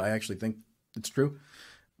so, but I actually think it's true.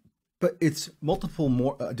 But it's multiple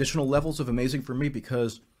more additional levels of amazing for me,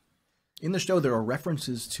 because in the show there are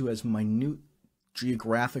references to as minute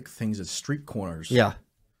geographic things as street corners. Yeah.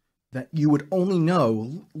 That you would only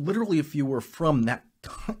know literally if you were from that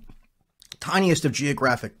tiniest of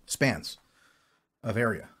geographic spans of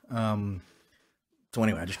area. So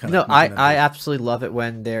anyway, I just kind No, of I absolutely love it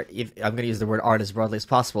when I'm going to use the word art as broadly as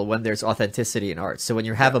possible, when there's authenticity in art. So when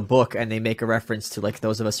you have a book and they make a reference to, like,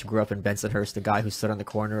 those of us who grew up in Bensonhurst, the guy who stood on the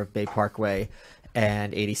corner of Bay Parkway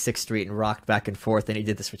and 86th Street and rocked back and forth, and he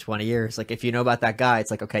did this for 20 years. Like, if you know about that guy,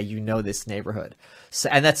 it's like, okay, you know this neighborhood. So,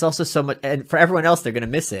 and that's also so much, and for everyone else, they're going to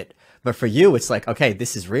miss it. But for you, it's like, okay,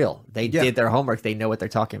 this is real. They did their homework. They know what they're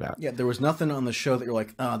talking about. Yeah, there was nothing on the show that you're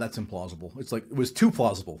like, oh, that's implausible. It's like, it was too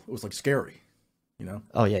plausible. It was like scary, you know?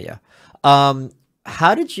 Oh, yeah.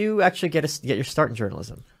 How did you actually get your start in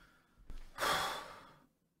journalism?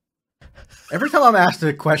 Every time I'm asked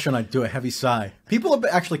a question, I do a heavy sigh. People have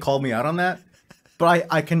actually called me out on that, but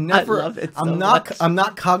I can never. I love it I'm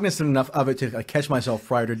not cognizant enough of it to catch myself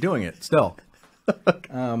prior to doing it. Still,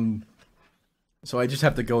 so I just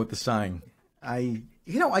have to go with the sighing. I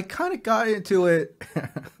kind of got into it.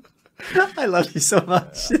 I love you so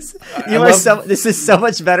much. This is so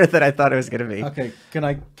much better than I thought it was going to be. Okay, can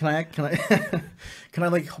I can I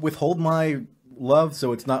like withhold my love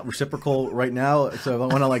so it's not reciprocal right now? So if I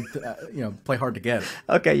want to like play hard to get.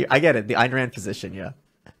 Okay, I get it. The Ayn Rand position, yeah.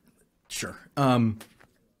 Sure. Are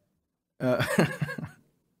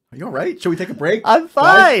you all right? Should we take a break? I'm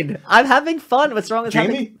fine. I'm having fun. What's wrong with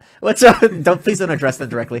Jamie? What's wrong? Please don't address them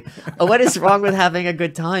directly. What is wrong with having a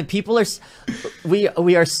good time? People are, we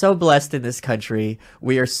are so blessed in this country.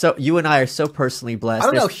 You and I are so personally blessed. I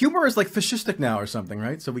don't know. Humor is like fascistic now or something,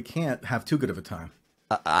 right? So we can't have too good of a time.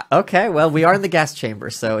 Okay, well, we are in the gas chamber,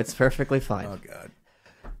 so it's perfectly fine. Oh God.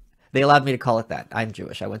 They allowed me to call it that. I'm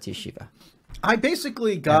Jewish. I went to yeshiva. I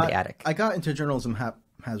basically got the attic. I got into journalism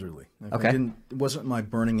haphazardly. Okay. It wasn't my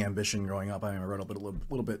burning ambition growing up. I wrote a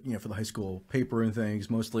little bit, for the high school paper and things,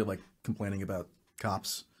 mostly like complaining about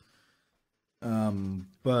cops.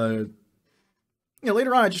 But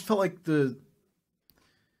later on, I just felt like the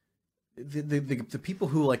people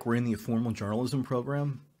who like were in the formal journalism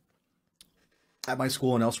program at my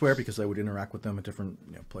school and elsewhere, because I would interact with them at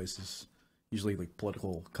different places, usually like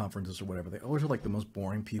political conferences or whatever. They always were like the most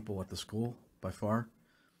boring people at the school by far.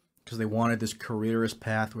 Because they wanted this careerist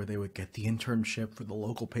path where they would get the internship for the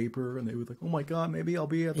local paper, and they would like, oh my God, maybe I'll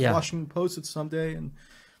be at the Washington Post someday. And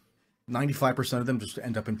 95% of them just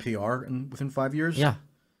end up in PR within 5 years. Yeah.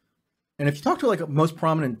 And if you talk to like most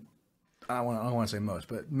prominent, I don't want to say most,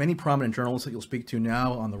 but many prominent journalists that you'll speak to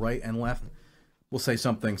now on the right and left will say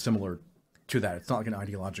something similar to that. It's not like an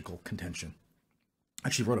ideological contention. I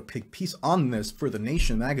actually wrote a big piece on this for The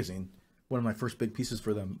Nation magazine. One of my first big pieces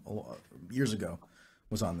for them years ago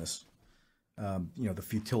was on this, the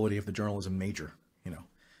futility of the journalism major,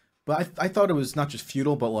 But I thought it was not just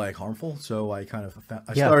futile, but like harmful. So I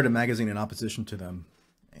started a magazine in opposition to them,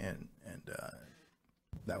 and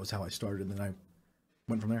that was how I started. And then I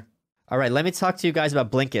went from there. All right, let me talk to you guys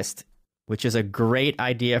about Blinkist, which is a great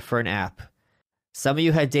idea for an app. Some of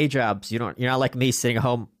you had day jobs. You're not like me sitting at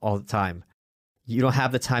home all the time. You don't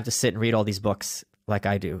have the time to sit and read all these books like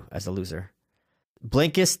I do as a loser.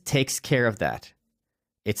 Blinkist takes care of that.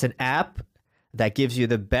 It's an app that gives you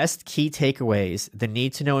the best key takeaways, the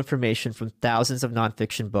need-to-know information from thousands of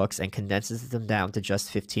nonfiction books, and condenses them down to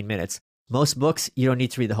just 15 minutes. Most books, you don't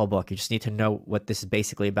need to read the whole book. You just need to know what this is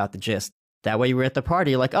basically about, the gist. That way you were at the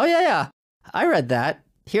party, you're like, oh yeah, I read that.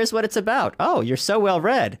 Here's what it's about. Oh, you're so well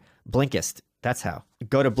read. Blinkist, that's how.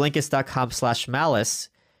 Go to Blinkist.com/malice.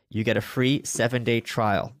 You get a free 7-day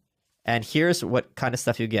trial. And here's what kind of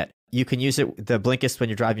stuff you get. You can use the Blinkist when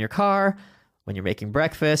you're driving your car, when you're making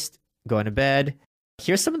breakfast, going to bed.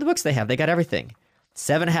 Here's some of the books they have. They got everything.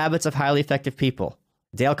 7 Habits of Highly Effective People.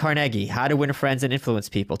 Dale Carnegie, How to Win Friends and Influence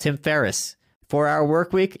People. Tim Ferriss, 4-Hour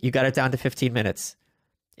Workweek. You got it down to 15 minutes.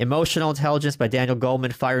 Emotional Intelligence by Daniel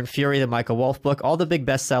Goleman. Fire and Fury, the Michael Wolff book. All the big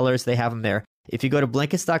bestsellers, they have them there. If you go to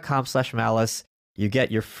Blinkist.com/malice, you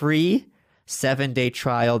get your free 7-day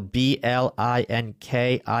trial, Blinkist,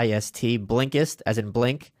 Blinkist, as in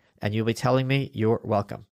blink, and you'll be telling me you're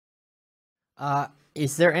welcome.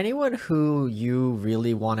 Is there anyone who you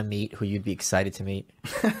really want to meet, who you'd be excited to meet?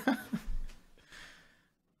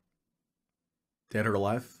 Dead or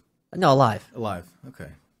alive? No, alive. Alive. Okay.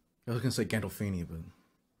 I was going to say Gandolfini, but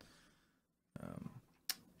I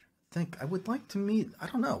think I would like to meet. I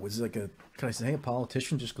don't know. Was it like can I say a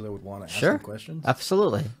politician just because I would want to ask him questions?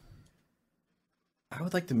 Absolutely. I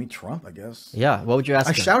would like to meet Trump, I guess. Yeah. What would you ask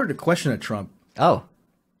him? I shouted a question at Trump. Oh.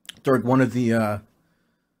 During one of the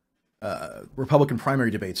Republican primary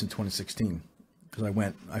debates in 2016, because I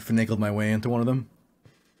finagled my way into one of them,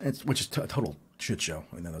 which is a total shit show.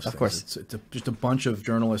 Of course, it's just a bunch of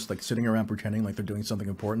journalists like sitting around pretending like they're doing something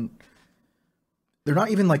important. They're not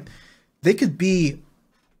even like, they could be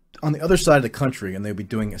on the other side of the country and they'd be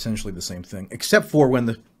doing essentially the same thing, except for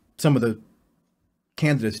when some of the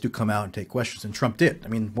candidates do come out and take questions, and Trump did. I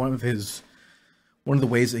mean, one of the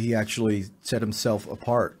ways that he actually set himself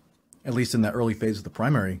apart, at least in that early phase of the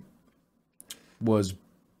primary, was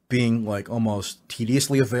being like almost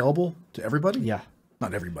tediously available to everybody. Yeah.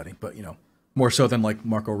 Not everybody, but more so than like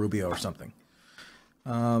Marco Rubio or something.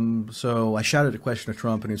 So I shouted a question to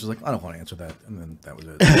Trump, and he was just like, "I don't want to answer that," and then that was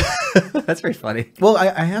it. That's very funny. Well, I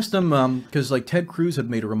asked him because like Ted Cruz had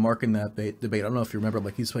made a remark in that debate. I don't know if you remember.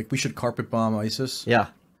 Like he's like, "We should carpet bomb ISIS." Yeah.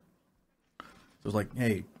 So I was like,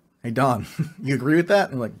 "Hey, Don, you agree with that?"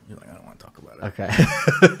 And you're like, "I don't want to talk about it." Okay.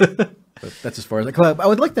 But that's as far as I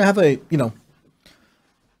would like to have I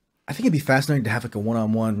think it'd be fascinating to have like a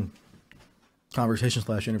one-on-one conversation /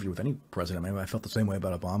 interview with any president. I mean, I felt the same way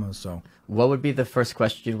about Obama. So, what would be the first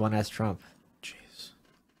question you'd want to ask Trump? jeez,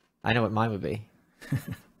 I know what mine would be.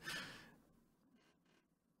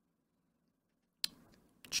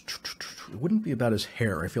 It wouldn't be about his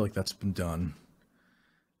hair. I feel like that's been done.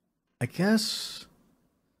 I guess.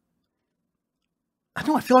 I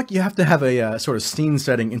don't know. I feel like you have to have a sort of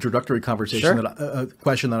scene-setting introductory conversation. Sure. A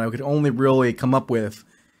question that I could only really come up with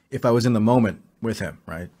if I was in the moment with him,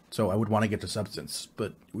 right? So I would want to get to substance,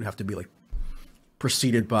 but it would have to be like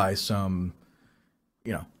preceded by some,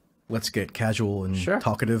 let's get casual and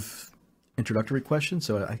talkative introductory questions.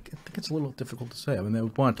 So I think it's a little difficult to say. I mean, I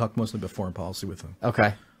would want to talk mostly about foreign policy with him.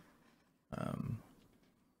 Okay.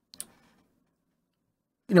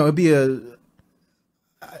 It'd be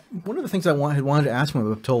one of the things I had wanted to ask him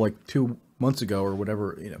up until like 2 months ago or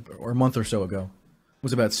whatever, or a month or so ago,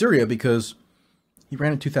 was about Syria, because he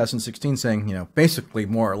ran in 2016 saying, basically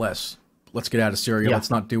more or less, let's get out of Syria. Yeah. Let's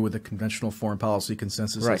not do what the conventional foreign policy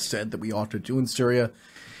consensus Right. has said that we ought to do in Syria.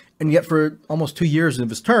 And yet for almost 2 years of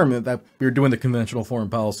his term, that we were doing the conventional foreign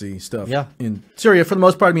policy stuff in Syria. For the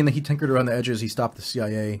most part, I mean, he tinkered around the edges. He stopped the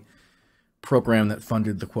CIA program that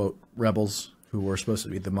funded the, quote, rebels, who were supposed to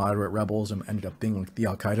be the moderate rebels and ended up being like the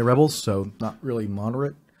Al-Qaeda rebels, so not really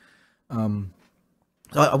moderate. So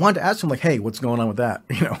I wanted to ask him, like, hey, what's going on with that?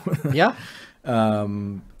 Yeah.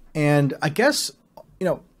 And I guess,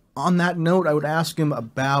 on that note, I would ask him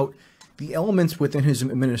about the elements within his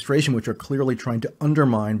administration which are clearly trying to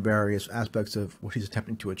undermine various aspects of what he's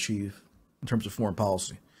attempting to achieve in terms of foreign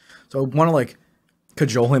policy. So I want to, like,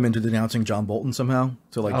 cajole him into denouncing John Bolton somehow,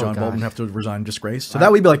 so like John Bolton have to resign in disgrace. So that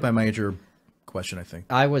would be like my major question, I think.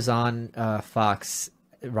 I was on Fox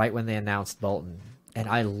right when they announced Bolton, and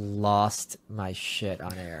I lost my shit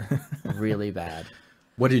on air really bad.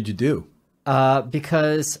 What did you do?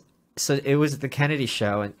 Because it was the Kennedy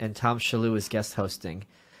show, and Tom Shalhoub was guest hosting,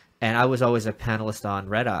 and I was always a panelist on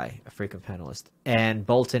Red Eye, a frequent panelist. And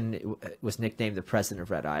Bolton was nicknamed the president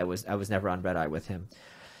of Red Eye. I was never on Red Eye with him,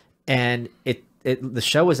 and the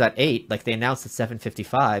show was at 8. Like, they announced at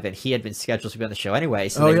 7:55, and he had been scheduled to be on the show anyway.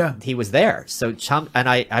 So he was there. So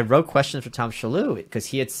I wrote questions for Tom Shalhoub because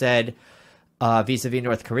he had said, vis-a-vis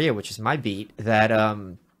North Korea, which is my beat, that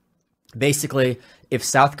basically if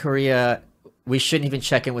South Korea, we shouldn't even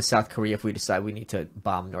check in with South Korea if we decide we need to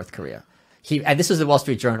bomb North Korea. And this was the Wall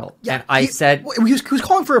Street Journal. Yeah, and I said he was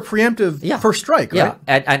calling for a preemptive first strike, right?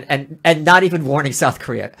 Yeah, and not even warning South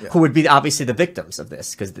Korea, who would be obviously the victims of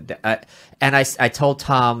this. Because and I told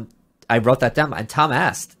Tom, I wrote that down, and Tom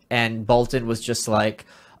asked, and Bolton was just like,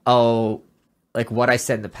 "Oh, like what I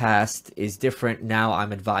said in the past is different now.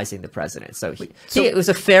 I'm advising the president." So it was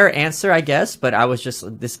a fair answer, I guess, but I was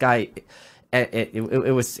just this guy.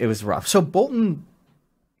 It was rough. So Bolton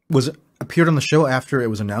appeared on the show after it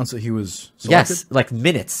was announced that he was selected? Yes, like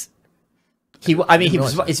minutes. He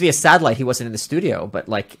was via satellite. He wasn't in the studio, but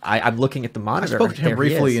like I'm looking at the monitor. I spoke to him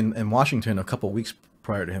briefly in Washington a couple of weeks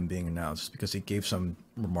prior to him being announced, because he gave some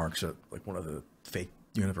remarks at like one of the fake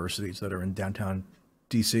universities that are in downtown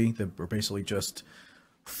DC that were basically just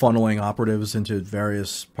funneling operatives into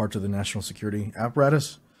various parts of the national security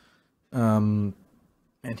apparatus. And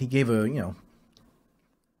he gave a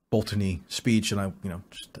Bolton-y speech, and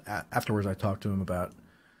just afterwards I talked to him about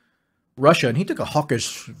Russia, and he took a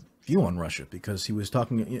hawkish view on Russia, because he was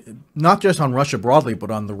talking not just on Russia broadly,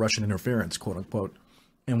 but on the Russian interference, quote unquote,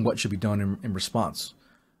 and what should be done in response.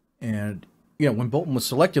 And when Bolton was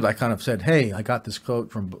selected, I kind of said, "Hey, I got this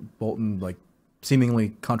quote from Bolton, like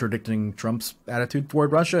seemingly contradicting Trump's attitude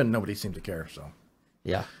toward Russia," and nobody seemed to care. So,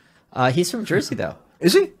 yeah, he's from Jersey, though.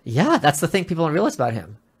 Is he? Yeah, that's the thing people don't realize about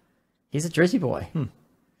him. He's a Jersey boy.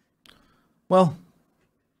 Well,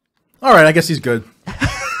 all right, I guess he's good.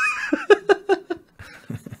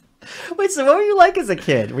 Wait, so what were you like as a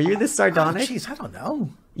kid? Were you this sardonic? Jeez, I don't know.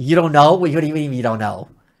 You don't know? What do you mean you don't know?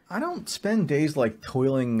 I don't spend days like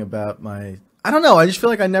toiling about my I don't know. I just feel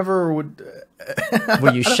like I never would.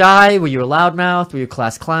 Were you shy? Were you a loudmouth? Were you a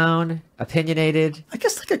class clown? Opinionated? I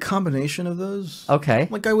guess like a combination of those. Okay.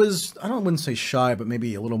 Like I wouldn't say shy, but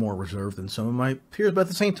maybe a little more reserved than some of my peers. But at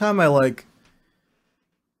the same time, I like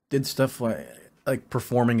did stuff like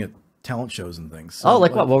performing at talent shows and things. So,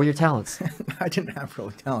 like what? What were your talents? I didn't have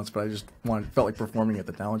really talents, but I just felt like performing at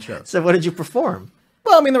the talent show. So what did you perform?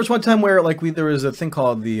 Well, I mean, there was one time where like there was a thing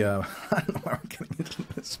called the I don't know why we're getting into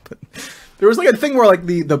this, but there was like a thing where like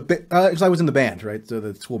because I was in the band, right? So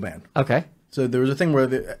the school band. Okay. So there was a thing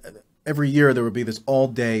where every year there would be this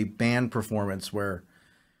all-day band performance where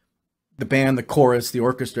the band, the chorus, the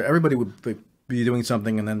orchestra, everybody would be doing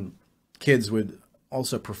something, and then kids would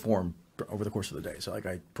also perform over the course of the day. So like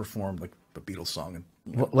I performed like a Beatles song. And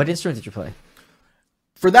what instrument did you play?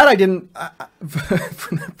 For that, I didn't.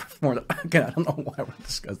 For that performance, again, I don't know why we're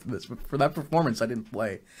discussing this, but for that performance, I didn't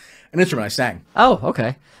play an instrument. I sang. Oh,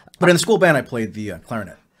 okay. But in the school band, I played the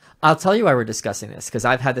clarinet. I'll tell you why we're discussing this, because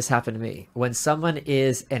I've had this happen to me. When someone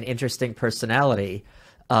is an interesting personality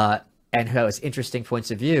and who has interesting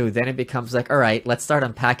points of view, then it becomes like, all right, let's start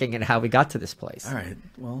unpacking and how we got to this place. All right.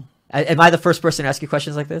 Well, am I the first person to ask you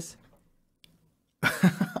questions like this?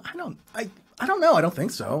 I don't know. I don't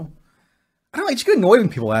think so. I don't know. I just get annoyed when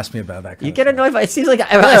people ask me about that. You get annoyed by it. Seems like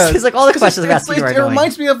all the questions I'm asking you are annoying. It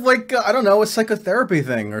reminds me of like I don't know, a psychotherapy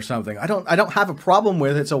thing or something. I don't have a problem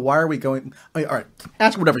with it. So why are we going? All right,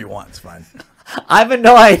 ask whatever you want. It's fine. I'm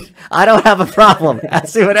annoyed. I don't have a problem.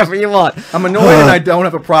 Ask me whatever you want. I'm annoyed and I don't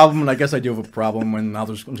have a problem, and I guess I do have a problem. And I'm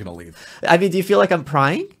just gonna leave. I mean, do you feel like I'm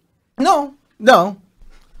prying? No.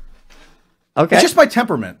 Okay. It's just my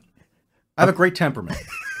temperament. I have a great temperament.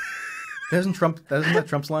 Isn't that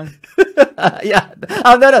Trump's line? Yeah.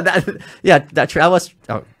 Oh no. That was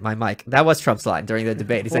my mic. That was Trump's line during the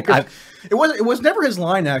debate. He's it was never his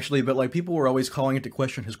line actually, but like people were always calling it to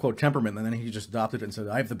question his quote temperament, and then he just adopted it and said,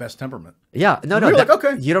 "I have the best temperament." Yeah. No. You're like,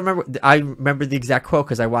 okay. You don't remember? I remember the exact quote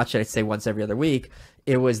because I watch it. I'd say once every other week.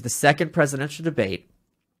 It was the second presidential debate.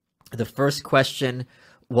 The first question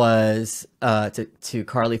was to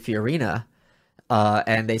Carly Fiorina,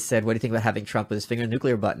 and they said, "What do you think about having Trump with his finger on the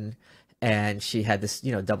nuclear button?" And she had this,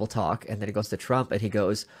 double talk, and then it goes to Trump, and he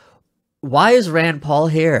goes, "Why is Rand Paul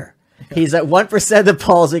here? He's at 1% of the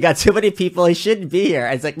polls. We got too many people. He shouldn't be here."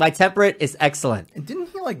 And it's like, my temperament is excellent. And didn't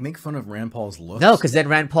he like make fun of Rand Paul's looks? No, because then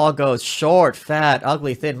Rand Paul goes, "Short, fat,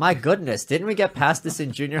 ugly, thin. My goodness, didn't we get past this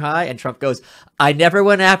in junior high?" And Trump goes, "I never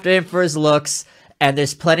went after him for his looks, and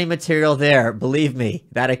there's plenty of material there. Believe me,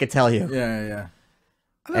 that I could tell you." Yeah.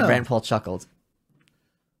 And Rand Paul chuckled.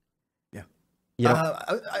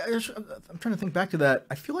 I'm trying to think back to that.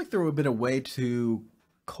 I feel like there would have been a way to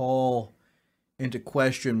call into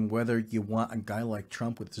question whether you want a guy like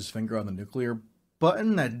Trump with his finger on the nuclear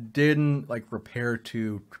button that didn't like repair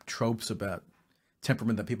to tropes about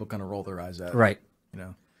temperament that people kind of roll their eyes at. Right.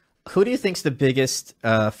 Who do you think's the biggest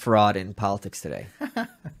fraud in politics today?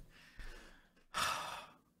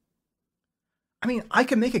 I mean, I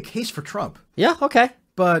can make a case for Trump. Yeah. Okay.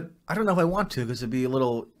 But I don't know if I want to because it'd be a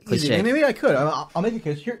little easy. Cliche. Maybe I could. I'll make a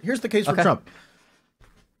case. Here's the case for Trump.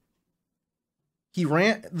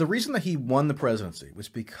 The reason that he won the presidency was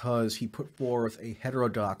because he put forth a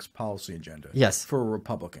heterodox policy agenda. Yes. For a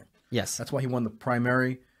Republican. Yes. That's why he won the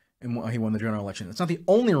primary and why he won the general election. It's not the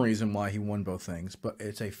only reason why he won both things, but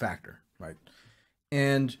it's a factor, right?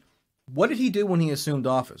 And what did he do when he assumed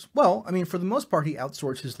office? Well, I mean, for the most part, he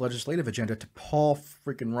outsourced his legislative agenda to Paul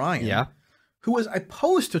freaking Ryan. Yeah. Who was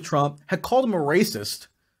opposed to Trump, had called him a racist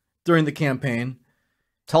during the campaign.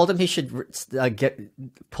 Told him he should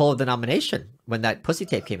pull the nomination when that pussy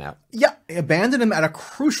tape came out. Yeah, abandoned him at a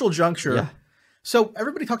crucial juncture. Yeah. So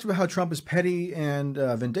everybody talks about how Trump is petty and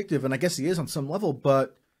vindictive, and I guess he is on some level,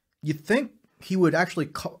 but you'd think he would actually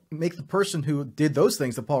make the person who did those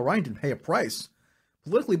things that Paul Ryan did pay a price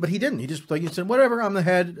politically, but he didn't. He just he said, whatever, I'm the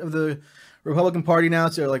head of the Republican Party now,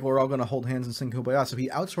 so like we're all going to hold hands and sing Kumbaya. So he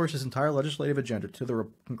outsourced his entire legislative agenda to the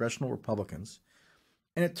congressional Republicans.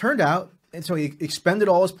 And it turned out, and so he expended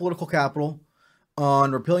all his political capital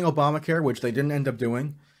on repealing Obamacare, which they didn't end up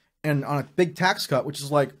doing, and on a big tax cut, which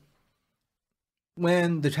is like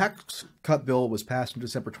when the tax cut bill was passed in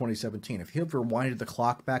December 2017. If he had rewinded the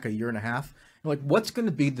clock back a year and a half, you're like, what's going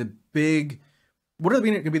to be what are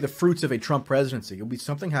going to be the fruits of a Trump presidency? It'll be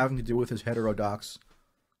something having to do with his heterodox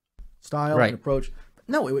style and approach.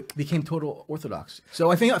 No, it became total orthodox.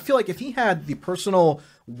 So I feel like if he had the personal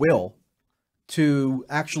will to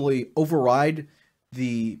actually override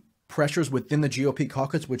the pressures within the GOP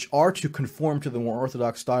caucus, which are to conform to the more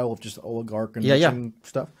orthodox style of just oligarch and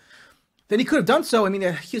stuff, then he could have done so. I mean,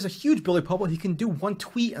 he has a huge Billy Public. He can do one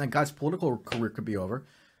tweet and a guy's political career could be over.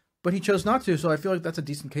 but he chose not to. So I feel like that's a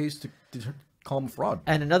decent case to call him a fraud.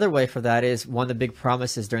 And another way for that is one of the big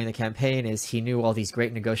promises during the campaign is he knew all these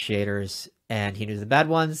great negotiators, and he knew the bad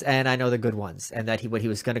ones, and I know the good ones, and that when he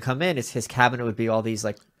was going to come in, is his cabinet would be all these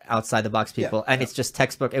like outside the box people, and it's just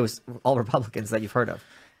textbook. It was all Republicans that you've heard of.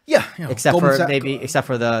 Yeah, except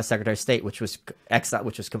for the Secretary of State, which was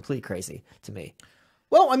completely crazy to me.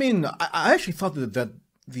 Well, I mean, I actually thought that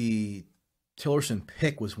the Tillerson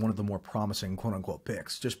pick was one of the more promising "quote unquote"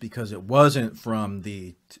 picks, just because it wasn't from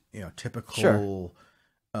the typical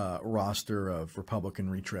roster of Republican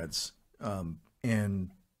retreads, and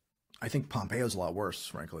I think Pompeo's a lot worse,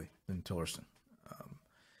 frankly, than Tillerson.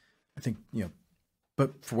 I think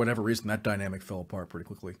but for whatever reason, that dynamic fell apart pretty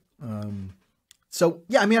quickly. So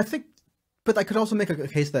yeah, I mean, I think, but I could also make a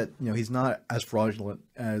case that he's not as fraudulent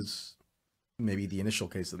as maybe the initial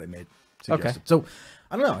case that they made suggested. Okay. So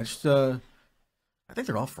I don't know. I think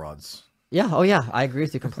they're all frauds. Yeah. Oh yeah, I agree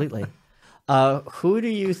with you completely. Who do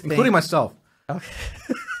you think, including myself? Okay.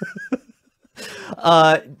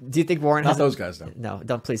 Do you think Warren has those guys though? No,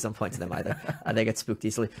 please don't point to them either. They get spooked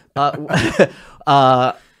easily. Who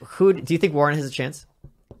do you think Warren has a chance?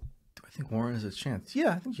 I think Warren has a chance. Yeah,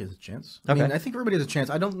 I think she has a chance. Okay. I mean, I think everybody has a chance.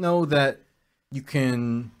 I don't know that you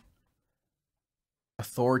can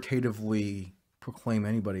authoritatively proclaim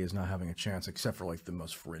anybody as not having a chance, except for like the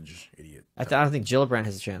most fringe idiot. I don't think Gillibrand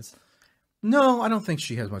has a chance. No, I don't think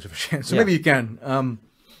she has much of a chance. So maybe you can.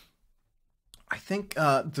 I think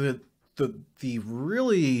the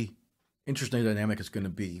really interesting dynamic is going to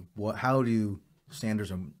be how do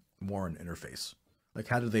Sanders and Warren interface? Like,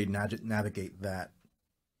 how do they navigate that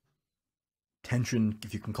tension,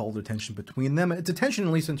 if you can call it a tension between them? It's a tension,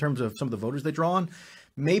 at least in terms of some of the voters they draw on.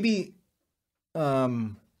 Maybe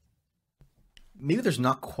there's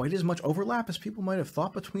not quite as much overlap as people might have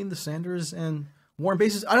thought between the Sanders and Warren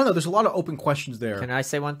bases. I don't know. There's a lot of open questions there. Can I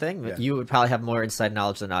say one thing? Yeah. You would probably have more inside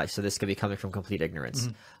knowledge than I, so this could be coming from complete ignorance.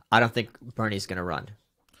 Mm-hmm. I don't think Bernie's going to run.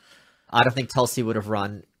 I don't think Tulsi would have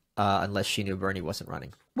run unless she knew Bernie wasn't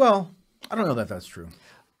running. Well, I don't know that that's true.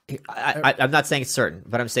 I'm not saying it's certain,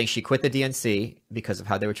 but I'm saying she quit the DNC because of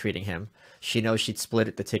how they were treating him. She knows she'd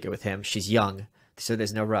split the ticket with him. She's young, so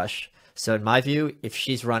there's no rush. So in my view, if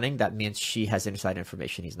she's running, that means she has inside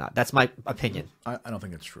information he's not. That's my opinion. I don't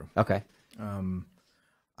think it's true. Okay.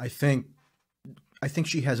 I think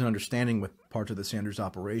she has an understanding with parts of the Sanders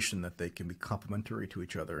operation that they can be complementary to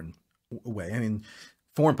each other in a way. I mean,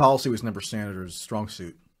 foreign policy was never Sanders' strong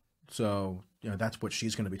suit. So, that's what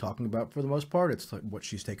she's going to be talking about for the most part. It's what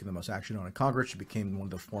she's taken the most action on in Congress. She became one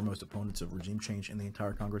of the foremost opponents of regime change in the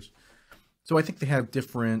entire Congress. So I think they have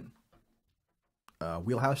different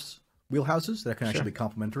wheelhouses that can actually be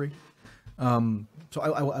complementary. So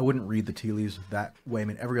I wouldn't read the tea leaves that way. I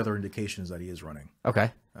mean, every other indication is that he is running. Okay.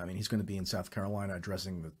 I mean, he's going to be in South Carolina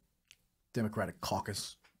addressing the Democratic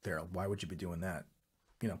caucus there. Why would you be doing that?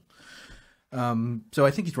 So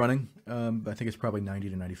I think he's running. I think it's probably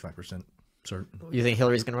 90 to 95% certain. You think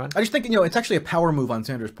Hillary's going to run? I just think it's actually a power move on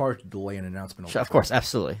Sanders' part to delay an announcement. Sure, of course,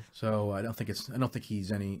 absolutely. So I don't think he's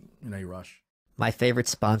in any rush. My favorite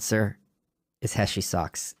sponsor is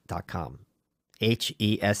HeshiSocks.com.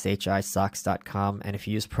 HESHI socks.com. And if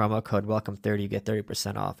you use promo code WELCOME30, you get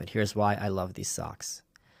 30% off. And here's why I love these socks.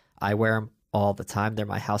 I wear them all the time. They're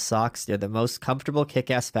my house socks. They're the most comfortable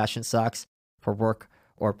kick-ass fashion socks for work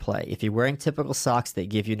or play. If you're wearing typical socks, they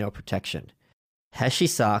give you no protection. Heshi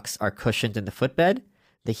socks are cushioned in the footbed,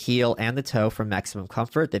 the heel, and the toe for maximum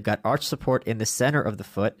comfort. They've got arch support in the center of the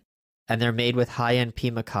foot, and they're made with high-end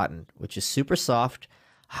Pima cotton, which is super soft,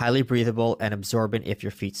 highly breathable, and absorbent if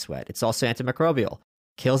your feet sweat. It's also antimicrobial,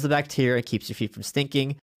 kills the bacteria, and keeps your feet from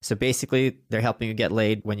stinking. So basically, they're helping you get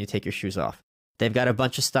laid when you take your shoes off. They've got a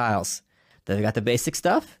bunch of styles. They've got the basic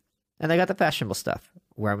stuff, and they got the fashionable stuff.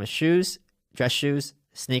 Wear them with shoes, dress shoes,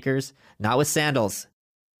 sneakers, not with sandals.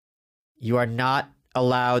 You are not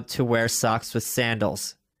allowed to wear socks with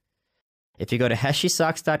sandals. If you go to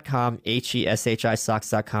HeshiSocks.com, HESHI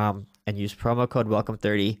socks.com, and use promo code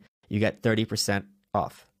WELCOME30, you get 30%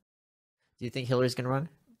 off. Do you think Hillary's going to run?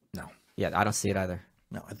 No. Yeah, I don't see it either.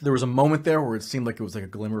 No. There was a moment there where it seemed like it was like a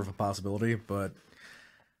glimmer of a possibility, but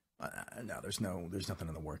no, there's nothing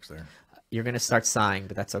in the works there. You're going to start sighing,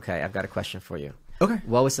 but that's okay. I've got a question for you. Okay.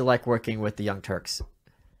 What was it like working with the Young Turks? It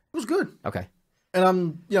was good. Okay.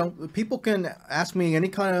 And people can ask me any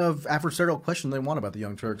kind of adversarial question they want about the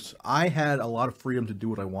Young Turks. I had a lot of freedom to do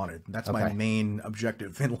what I wanted. That's my main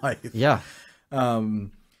objective in life. Yeah.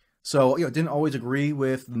 So didn't always agree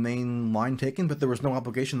with the main line taken, but there was no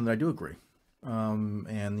obligation that I do agree.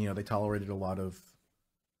 And they tolerated a lot of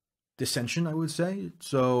dissension, I would say.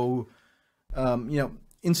 So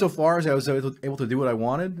insofar as I was able to do what I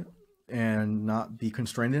wanted and not be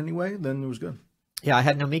constrained in any way, then it was good. Yeah, I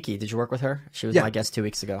had Nomiki. Did you work with her? She was my guest 2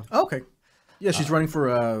 weeks ago. Oh, okay. Yeah, she's running for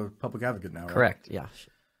a public advocate now, right? Correct, yeah.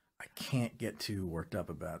 I can't get too worked up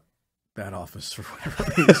about that office for whatever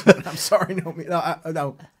reason. I'm sorry, Naomi.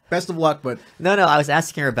 No, best of luck, but... No, I was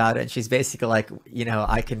asking her about it, and she's basically like,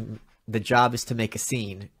 the job is to make a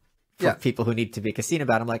scene for people who need to make a scene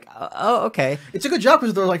about it. I'm like, oh, okay. It's a good job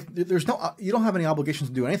because they're like, you don't have any obligations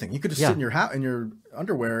to do anything. You could just sit in your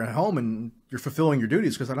underwear at home and you're fulfilling your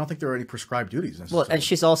duties because I don't think there are any prescribed duties necessarily. Well, and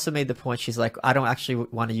she's also made the point, she's like, I don't actually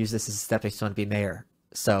want to use this as a stepping stone to be mayor.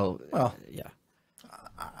 So, yeah.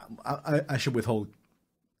 I should withhold.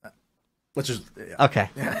 Let's just... Okay.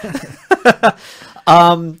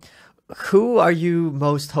 Who are you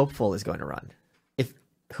most hopeful is going to run?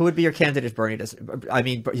 Who would be your candidate if Bernie does? I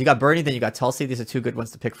mean, you got Bernie, then you got Tulsi. These are 2 good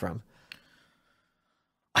ones to pick from.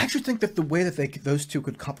 I actually think that the way that those 2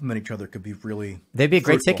 could complement each other could be really... They'd be a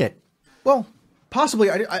great ticket. Well, possibly.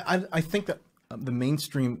 I think that the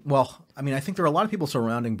mainstream... Well, I mean, I think there are a lot of people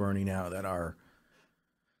surrounding Bernie now that are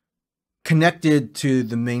connected to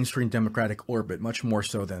the mainstream Democratic orbit, much more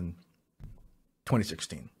so than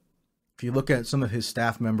 2016. If you look at some of his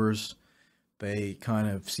staff members... They kind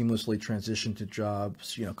of seamlessly transitioned to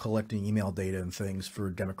jobs, collecting email data and things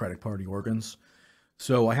for Democratic Party organs.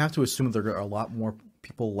 So I have to assume there are a lot more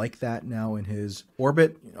people like that now in his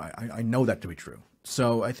orbit. I know that to be true.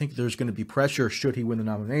 So I think there's going to be pressure, should he win the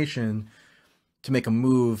nomination, to make a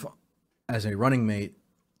move as a running mate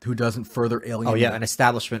who doesn't further alienate. Oh yeah, an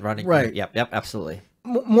establishment running right. mate. Yep, absolutely.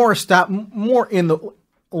 More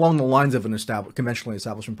along the lines of an conventionally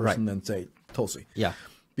establishment person than say Tulsi. Yeah.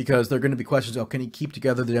 Because there are going to be questions, can he keep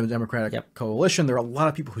together the Democratic coalition? There are a lot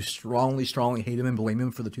of people who strongly hate him and blame him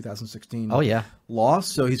for the 2016 loss.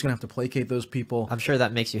 So he's going to have to placate those people. I'm sure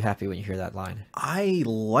that makes you happy when you hear that line. I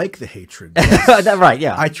like the hatred. Yes. Right,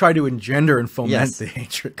 yeah. I try to engender and foment the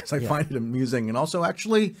hatred because I find it amusing and also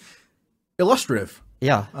actually illustrative.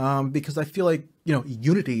 Yeah. Because I feel like,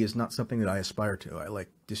 unity is not something that I aspire to. I like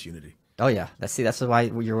disunity. Oh yeah, that's why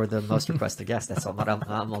you were the most requested guest. That's all.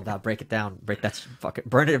 I'm all about break it down, burn that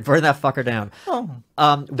fucker down. Oh,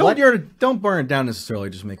 don't burn it down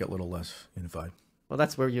necessarily. Just make it a little less unified. Well,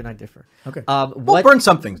 that's where you and I differ. Okay. Burn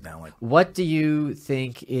some things down. What do you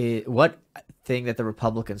think? What thing that the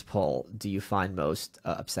Republicans poll do you find most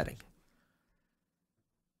upsetting?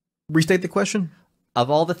 Restate the question.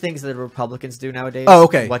 Of all the things that the Republicans do nowadays,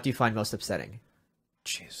 okay. What do you find most upsetting?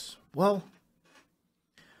 Jeez. Well.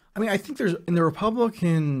 I mean, I think in the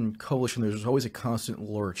Republican coalition, there's always a constant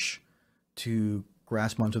lurch to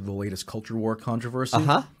grasp onto the latest culture war controversy.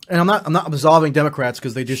 And I'm not absolving Democrats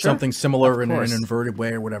because they do something similar in an inverted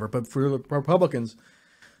way or whatever. But for the Republicans,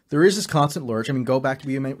 there is this constant lurch. I mean, go back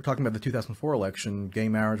to we're talking about the 2004 election. Gay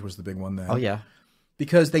marriage was the big one then. Oh yeah.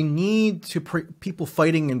 Because they need people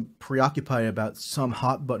fighting and preoccupied about some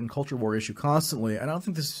hot button culture war issue constantly. And I don't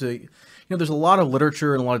think this is there's a lot of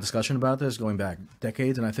literature and a lot of discussion about this going back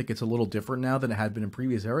decades, and I think it's a little different now than it had been in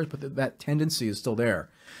previous eras, but that tendency is still there.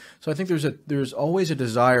 So I think there's always a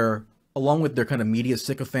desire, along with their kind of media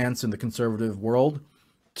sycophants in the conservative world,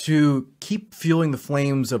 to keep fueling the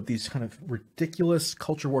flames of these kind of ridiculous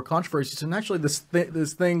culture war controversies. And actually this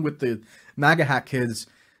thing with the MAGA hack kids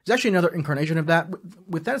is actually another incarnation of that.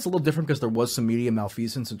 With that, it's a little different because there was some media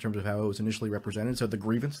malfeasance in terms of how it was initially represented. So the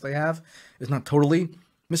grievance they have is not totally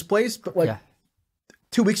misplaced, but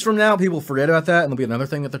 2 weeks from now, people forget about that, and there'll be another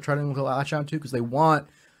thing that they're trying to latch on to because they want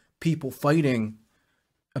people fighting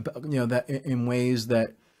about, that in ways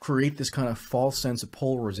that create this kind of false sense of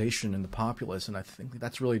polarization in the populace, and I think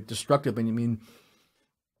that's really destructive. And I mean,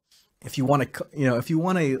 if you want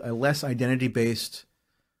a less identity-based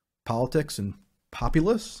politics and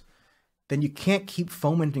populace, then you can't keep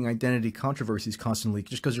fomenting identity controversies constantly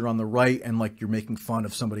just because you're on the right and you're making fun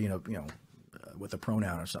of somebody, with a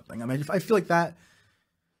pronoun or something. I mean, I feel like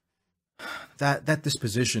that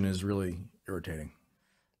disposition is really irritating.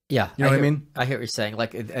 Yeah, you know what I mean. I hear what you're saying.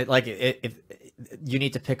 If you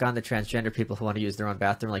need to pick on the transgender people who want to use their own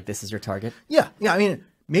bathroom, this is your target. Yeah. I mean,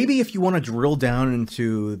 maybe if you want to drill down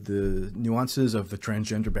into the nuances of the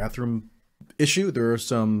transgender bathroom issue, there are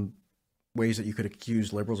some ways that you could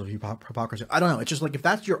accuse liberals of hypocrisy. I don't know. It's just if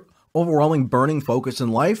that's your overwhelming burning focus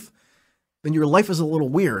in life, then your life is a little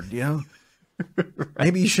weird. Right.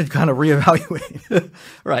 Maybe you should kind of reevaluate.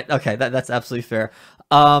 Right. Okay. That's absolutely fair.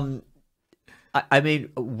 I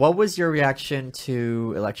mean, what was your reaction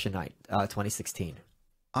to election night, 2016?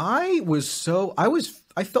 I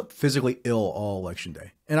felt physically ill all election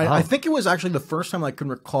day. And I think it was actually the first time I can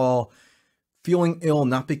recall feeling ill,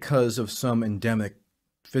 not because of some endemic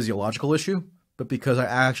physiological issue, but because I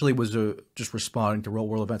actually was just responding to real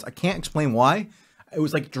world events. I can't explain why. It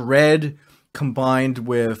was like dread combined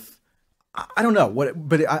with, I don't know what,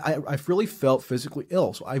 but I really felt physically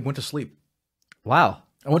ill. So I went to sleep. Wow.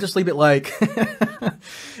 I went to sleep at like,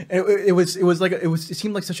 it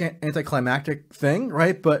seemed like such an anticlimactic thing,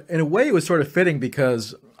 right? But in a way it was sort of fitting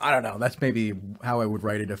because, I don't know, that's maybe how I would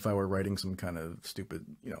write it if I were writing some kind of stupid,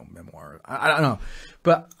 memoir. I don't know.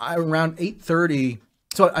 But around 8:30,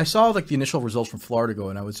 so I saw like the initial results from Florida go,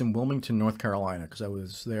 and I was in Wilmington, North Carolina, because I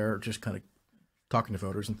was there just kind of talking to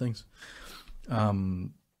voters and things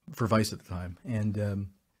for Vice at the time. And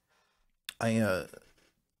I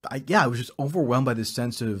was just overwhelmed by this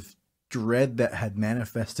sense of dread that had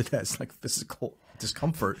manifested as like physical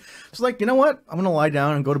discomfort. It's like, you know what? I'm going to lie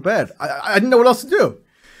down and go to bed. I didn't know what else to do.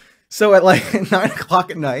 So at like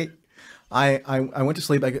 9:00 at night, I went to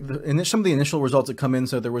sleep. And some of the initial results that come in.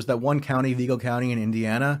 So there was that one county, Vigo County in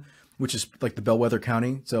Indiana, which is like the bellwether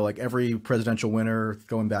county. So like every presidential winner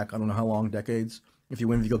going back, I don't know how long, decades, if you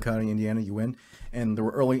win Vigo County, Indiana, you win. And there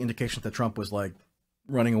were early indications that Trump was like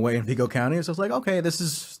running away in Vigo County. So I was like, okay, this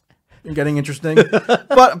is getting interesting,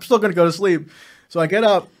 but I'm still going to go to sleep. So I get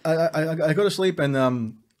up, I go to sleep,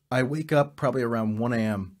 and I wake up probably around 1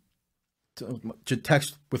 a.m. to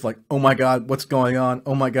text with like, oh my God, what's going on?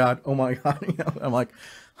 Oh my God, oh my God. I'm like,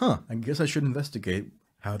 I guess I should investigate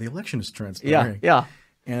how the election is transpiring. Yeah.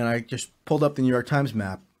 And I just pulled up the New York Times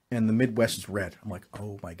map, and the Midwest is red. I'm like,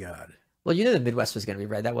 oh my God. Well, you knew the Midwest was going to be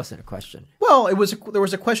red. That wasn't a question. Well, there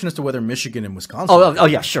was a question as to whether Michigan and Wisconsin. Oh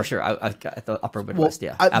yeah, sure. I the upper Midwest.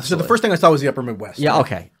 Well, absolutely. So the first thing I saw was the upper Midwest. Yeah.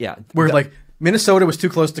 Okay. Yeah. Where like Minnesota was too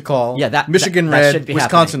close to call. Yeah. Michigan that red,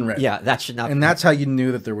 Wisconsin red. Yeah. That should not. And that's how you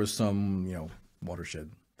knew that there was some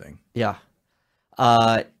watershed thing. Yeah.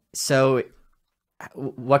 So,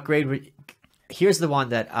 what grade? Here's the one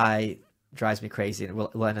that drives me crazy, and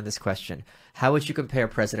we'll end on this question. How would you compare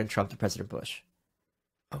President Trump to President Bush?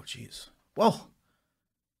 Oh, geez. Well,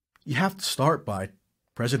 you have to start by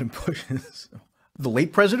President Bush. The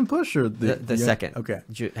late President Bush or the second? Okay.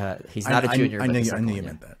 He's not a junior. I knew you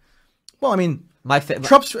meant that. Well, I mean,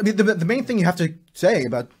 Trump's. I mean, the main thing you have to say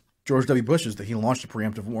about George W. Bush is that he launched a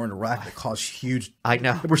preemptive war in Iraq that caused huge. I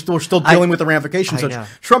know. We're still dealing with the ramifications. I know.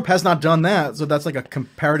 Trump has not done that, so that's like a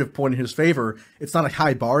comparative point in his favor. It's not a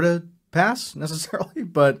high bar to pass necessarily,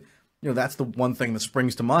 but that's the one thing that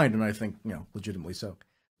springs to mind, and I think legitimately so.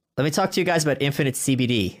 Let me talk to you guys about Infinite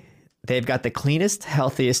CBD. They've got the cleanest,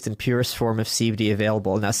 healthiest, and purest form of CBD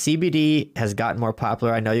available. Now, CBD has gotten more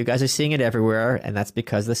popular. I know you guys are seeing it everywhere, and that's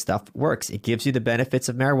because the stuff works. It gives you the benefits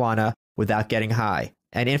of marijuana without getting high.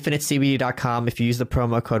 At infinitecbd.com, if you use the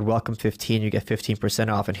promo code WELCOME15, you get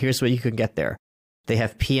 15% off. And here's what you can get there. They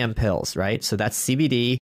have PM pills, right? So that's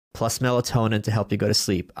CBD plus melatonin to help you go to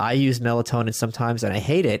sleep. I use melatonin sometimes, and I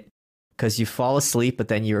hate it, because you fall asleep, but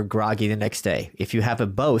then you're groggy the next day. If you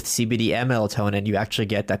have both CBD and melatonin, you actually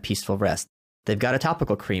get that peaceful rest. They've got a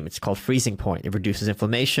topical cream. It's called Freezing Point. It reduces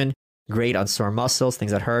inflammation, great on sore muscles,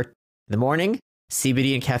 things that hurt. In the morning,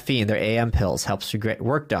 CBD and caffeine, their AM pills, helps you get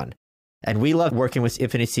work done. And we love working with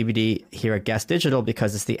Infinite CBD here at Gas Digital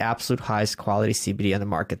because it's the absolute highest quality CBD on the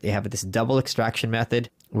market. They have this double extraction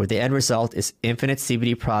method where the end result is infinite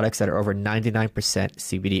CBD products that are over 99%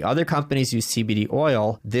 CBD. Other companies use CBD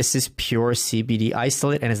oil. This is pure CBD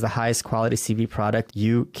isolate and is the highest quality CBD product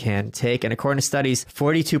you can take. And according to studies,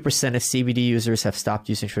 42% of CBD users have stopped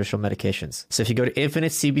using traditional medications. So if you go to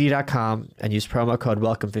infinitecbd.com and use promo code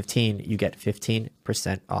WELCOME15, you get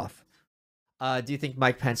 15% off. Do you think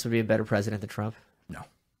Mike Pence would be a better president than Trump? No,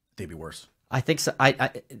 they'd be worse. I think so.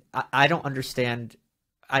 I don't understand.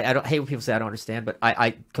 I don't hate when people say I don't understand, but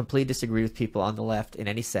I completely disagree with people on the left in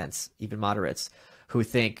any sense, even moderates, who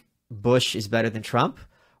think Bush is better than Trump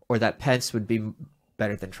or that Pence would be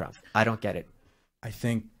better than Trump. I don't get it. I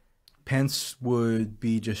think Pence would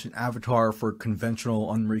be just an avatar for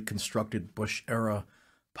conventional, unreconstructed Bush-era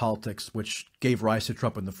politics, which gave rise to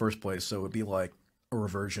Trump in the first place. So it would be like a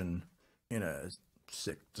reversion in a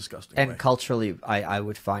sick, disgusting way. And culturally, I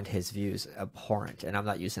would find his views abhorrent, and I'm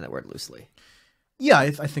not using that word loosely. Yeah,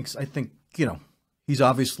 I think he's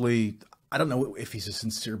obviously, I don't know if he's a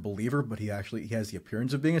sincere believer, but he has the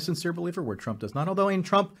appearance of being a sincere believer, where Trump does not. Although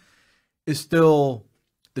Trump is still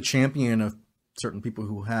the champion of certain people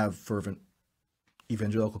who have fervent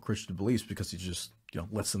evangelical Christian beliefs because he just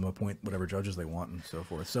lets them appoint whatever judges they want and so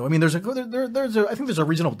forth. So I mean, I think there's a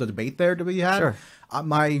reasonable debate there to be had. Sure.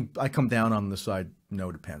 I come down on the side no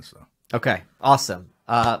to Pence though. Okay, awesome.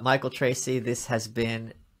 Michael Tracey, this has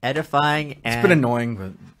been edifying. And it's been annoying,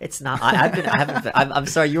 but it's not. I haven't been. I'm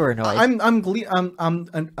sorry you were annoyed.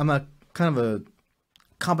 I'm a kind of a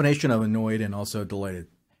combination of annoyed and also delighted.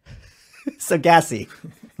 So gassy.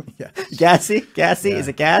 Yeah. Gassy? Gassy? Yeah. Is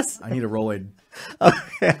it gas? I need a Rolade.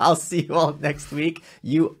 Okay, I'll see you all next week.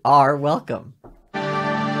 You are welcome.